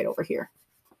 I'm like right over here.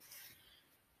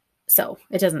 So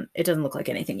it doesn't look like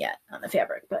anything yet on the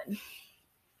fabric, but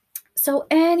so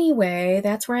anyway,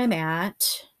 that's where I'm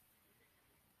at.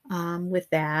 with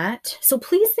that. So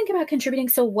please think about contributing.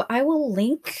 So what I will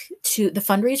link to the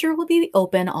fundraiser will be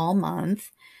open all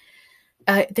month.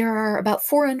 There are about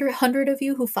 400 of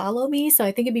you who follow me, so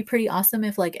I think it'd be pretty awesome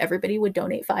if like everybody would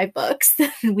donate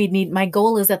 $5. My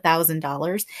goal is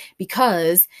 $1,000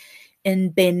 because in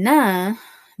Benin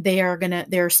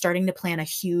they're starting to plan a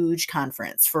huge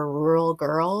conference for rural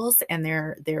girls and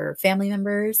their family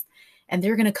members, and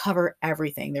they're going to cover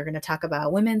everything. They're going to talk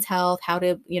about women's health, how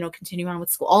to, continue on with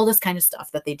school, all this kind of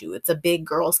stuff that they do. It's a big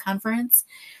girls conference,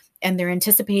 and they're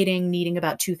anticipating needing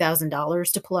about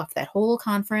 $2,000 to pull off that whole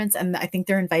conference. And I think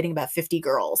they're inviting about 50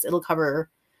 girls. It'll cover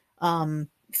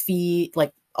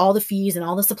like all the fees and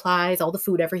all the supplies, all the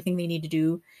food, everything they need to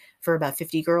do for about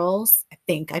 50 girls. I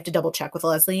think I have to double check with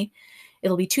Leslie.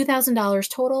 It'll be $2,000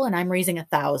 total, and I'm raising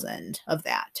 $1,000 of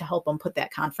that to help them put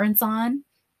that conference on.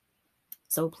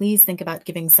 So please think about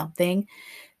giving something.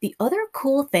 The other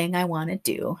cool thing I want to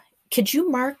do, could you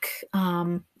mark,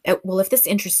 well, if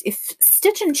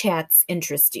Stitch and Chats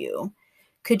interest you,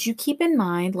 could you keep in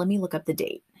mind, let me look up the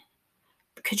date.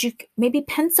 Could you maybe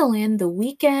pencil in the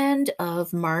weekend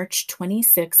of March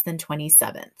 26th and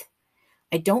 27th?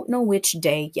 I don't know which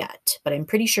day yet, but I'm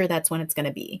pretty sure that's when it's going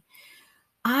to be.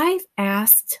 I've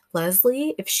asked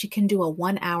Leslie if she can do a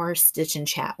 1-hour Stitch and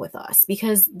Chat with us,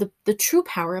 because the true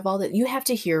power of all that, you have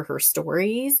to hear her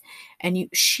stories, and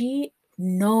she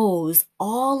knows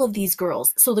all of these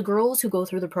girls. So the girls who go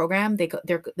through the program, they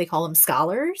call them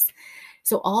scholars.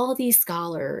 So all of these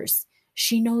scholars,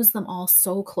 she knows them all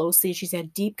so closely. She's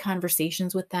had deep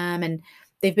conversations with them, and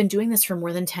they've been doing this for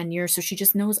more than 10 years. So she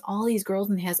just knows all these girls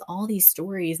and has all these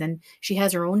stories, and she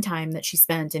has her own time that she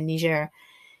spent in Niger.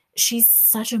 She's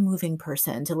such a moving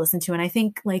person to listen to. And I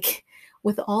think, like,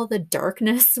 with all the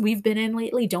darkness we've been in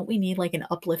lately, don't we need like an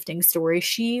uplifting story?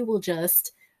 She will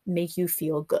just make you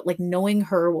feel good. Like, knowing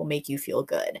her will make you feel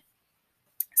good.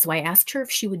 So I asked her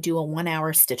if she would do a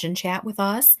 1-hour Stitch and Chat with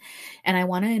us. And I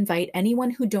want to invite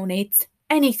anyone who donates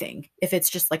anything. If it's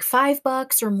just like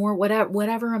 $5 or more,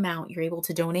 whatever amount you're able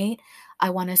to donate, I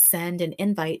want to send an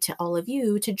invite to all of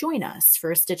you to join us for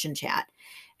a Stitch and Chat.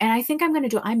 And I think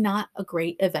I'm not a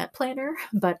great event planner,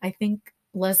 but I think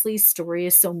Leslie's story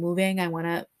is so moving. I want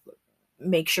to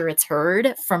make sure it's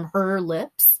heard from her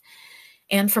lips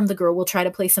and from the girl. We'll try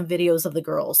to play some videos of the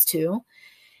girls too.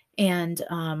 And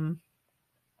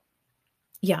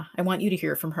yeah, I want you to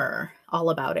hear from her all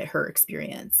about it, her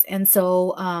experience. And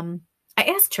so I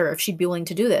asked her if she'd be willing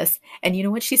to do this. And you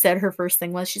know what she said? Her first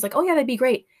thing was, she's like, oh yeah, that'd be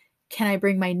great. Can I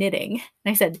bring my knitting?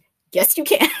 And I said, yes, you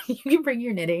can. You can bring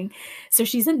your knitting. So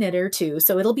she's a knitter too.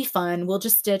 So it'll be fun. We'll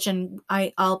just stitch, and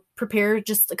I'll prepare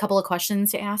just a couple of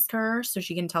questions to ask her so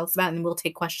she can tell us about it, and we'll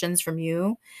take questions from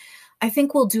you. I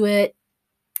think we'll do it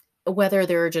whether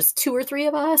there are just 2 or 3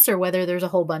 of us or whether there's a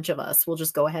whole bunch of us. We'll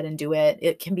just go ahead and do it.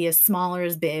 It can be as small or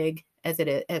as big as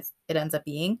it ends up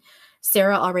being.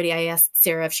 I asked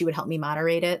Sarah if she would help me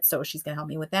moderate it. So she's going to help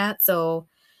me with that. So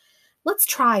let's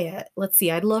try it. Let's see.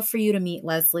 I'd love for you to meet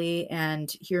Leslie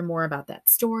and hear more about that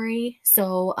story.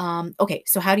 So, okay.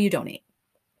 So how do you donate?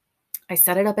 I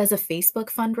set it up as a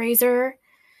Facebook fundraiser.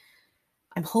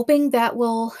 I'm hoping that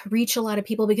will reach a lot of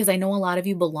people because I know a lot of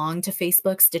you belong to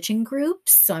Facebook stitching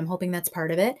groups. So I'm hoping that's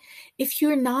part of it. If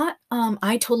you're not,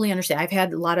 I totally understand. I've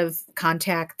had a lot of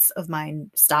contacts of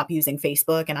mine stop using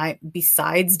Facebook. And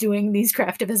besides doing these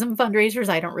Craftivism fundraisers,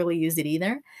 I don't really use it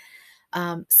either.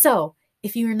 So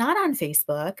if you're not on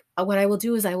Facebook, what I will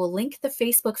do is I will link the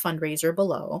Facebook fundraiser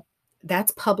below.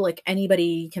 That's public.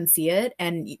 Anybody can see it.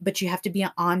 But you have to be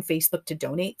on Facebook to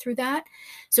donate through that.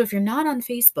 So if you're not on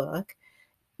Facebook,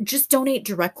 just donate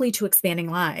directly to Expanding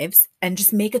Lives and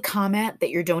just make a comment that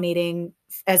you're donating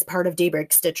as part of Daybreak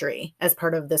Stitchery, as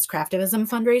part of this Craftivism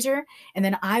fundraiser. And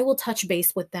then I will touch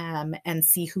base with them and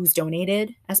see who's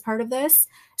donated as part of this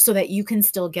so that you can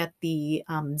still get the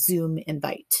Zoom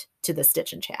invite to the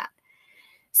Stitch and Chat.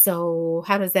 So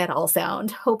how does that all sound?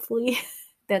 Hopefully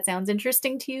that sounds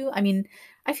interesting to you. I mean,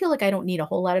 I feel like I don't need a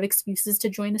whole lot of excuses to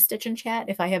join a Stitch and Chat.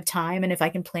 If I have time and if I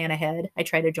can plan ahead, I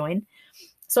try to join.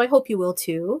 So I hope you will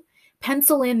too.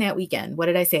 Pencil in that weekend. What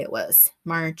did I say it was?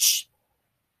 March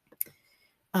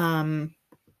 26th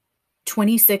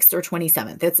or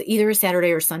 27th. It's either a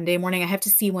Saturday or Sunday morning. I have to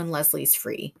see when Leslie's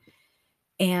free.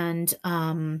 And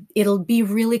it'll be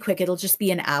really quick. It'll just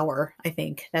be an hour, I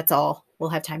think. That's all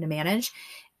we'll have time to manage.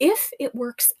 If it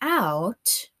works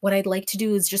out, what I'd like to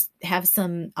do is just have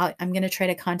some, I'm going to try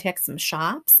to contact some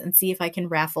shops and see if I can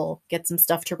get some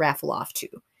stuff to raffle off to.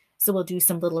 So we'll do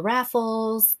some little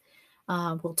raffles.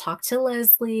 We'll talk to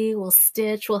Leslie. We'll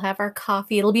stitch. We'll have our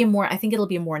coffee. I think it'll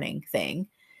be a morning thing.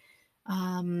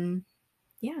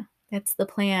 Yeah, That's the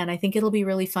plan. I think it'll be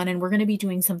really fun, and we're going to be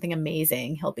doing something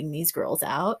amazing, helping these girls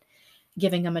out,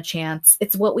 giving them a chance.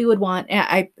 It's what we would want.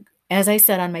 As I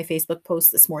said on my Facebook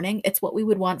post this morning, it's what we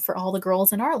would want for all the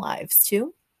girls in our lives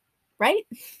too, right?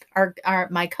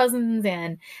 My cousins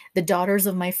and the daughters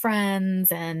of my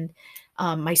friends and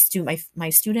my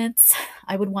students.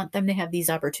 I would want them to have these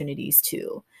opportunities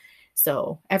too.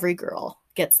 So every girl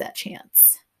gets that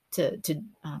chance to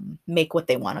make what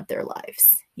they want of their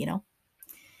lives, you know.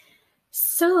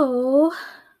 So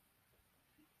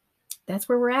that's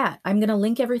where we're at. I'm going to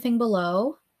link everything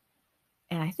below,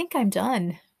 and I think I'm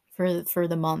done for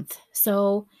the month.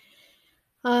 So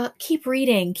keep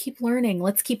reading, keep learning.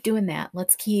 Let's keep doing that.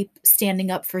 Let's keep standing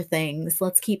up for things.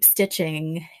 Let's keep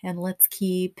stitching, and let's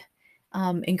keep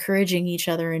encouraging each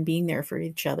other and being there for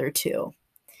each other too.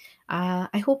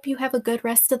 I hope you have a good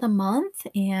rest of the month,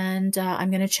 and I'm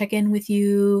going to check in with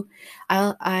you.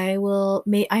 I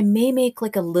may make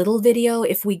like a little video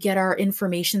if we get our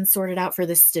information sorted out for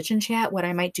the stitch and chat. What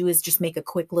I might do is just make a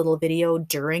quick little video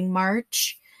during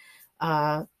March,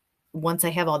 once I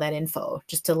have all that info,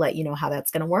 just to let you know how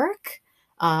that's going to work.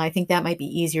 I think that might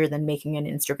be easier than making an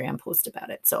Instagram post about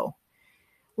it. So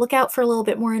look out for a little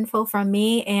bit more info from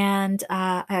me, and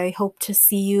I hope to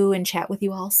see you and chat with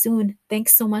you all soon.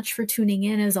 Thanks so much for tuning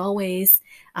in, as always.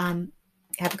 Have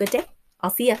a good day. I'll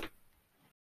see ya.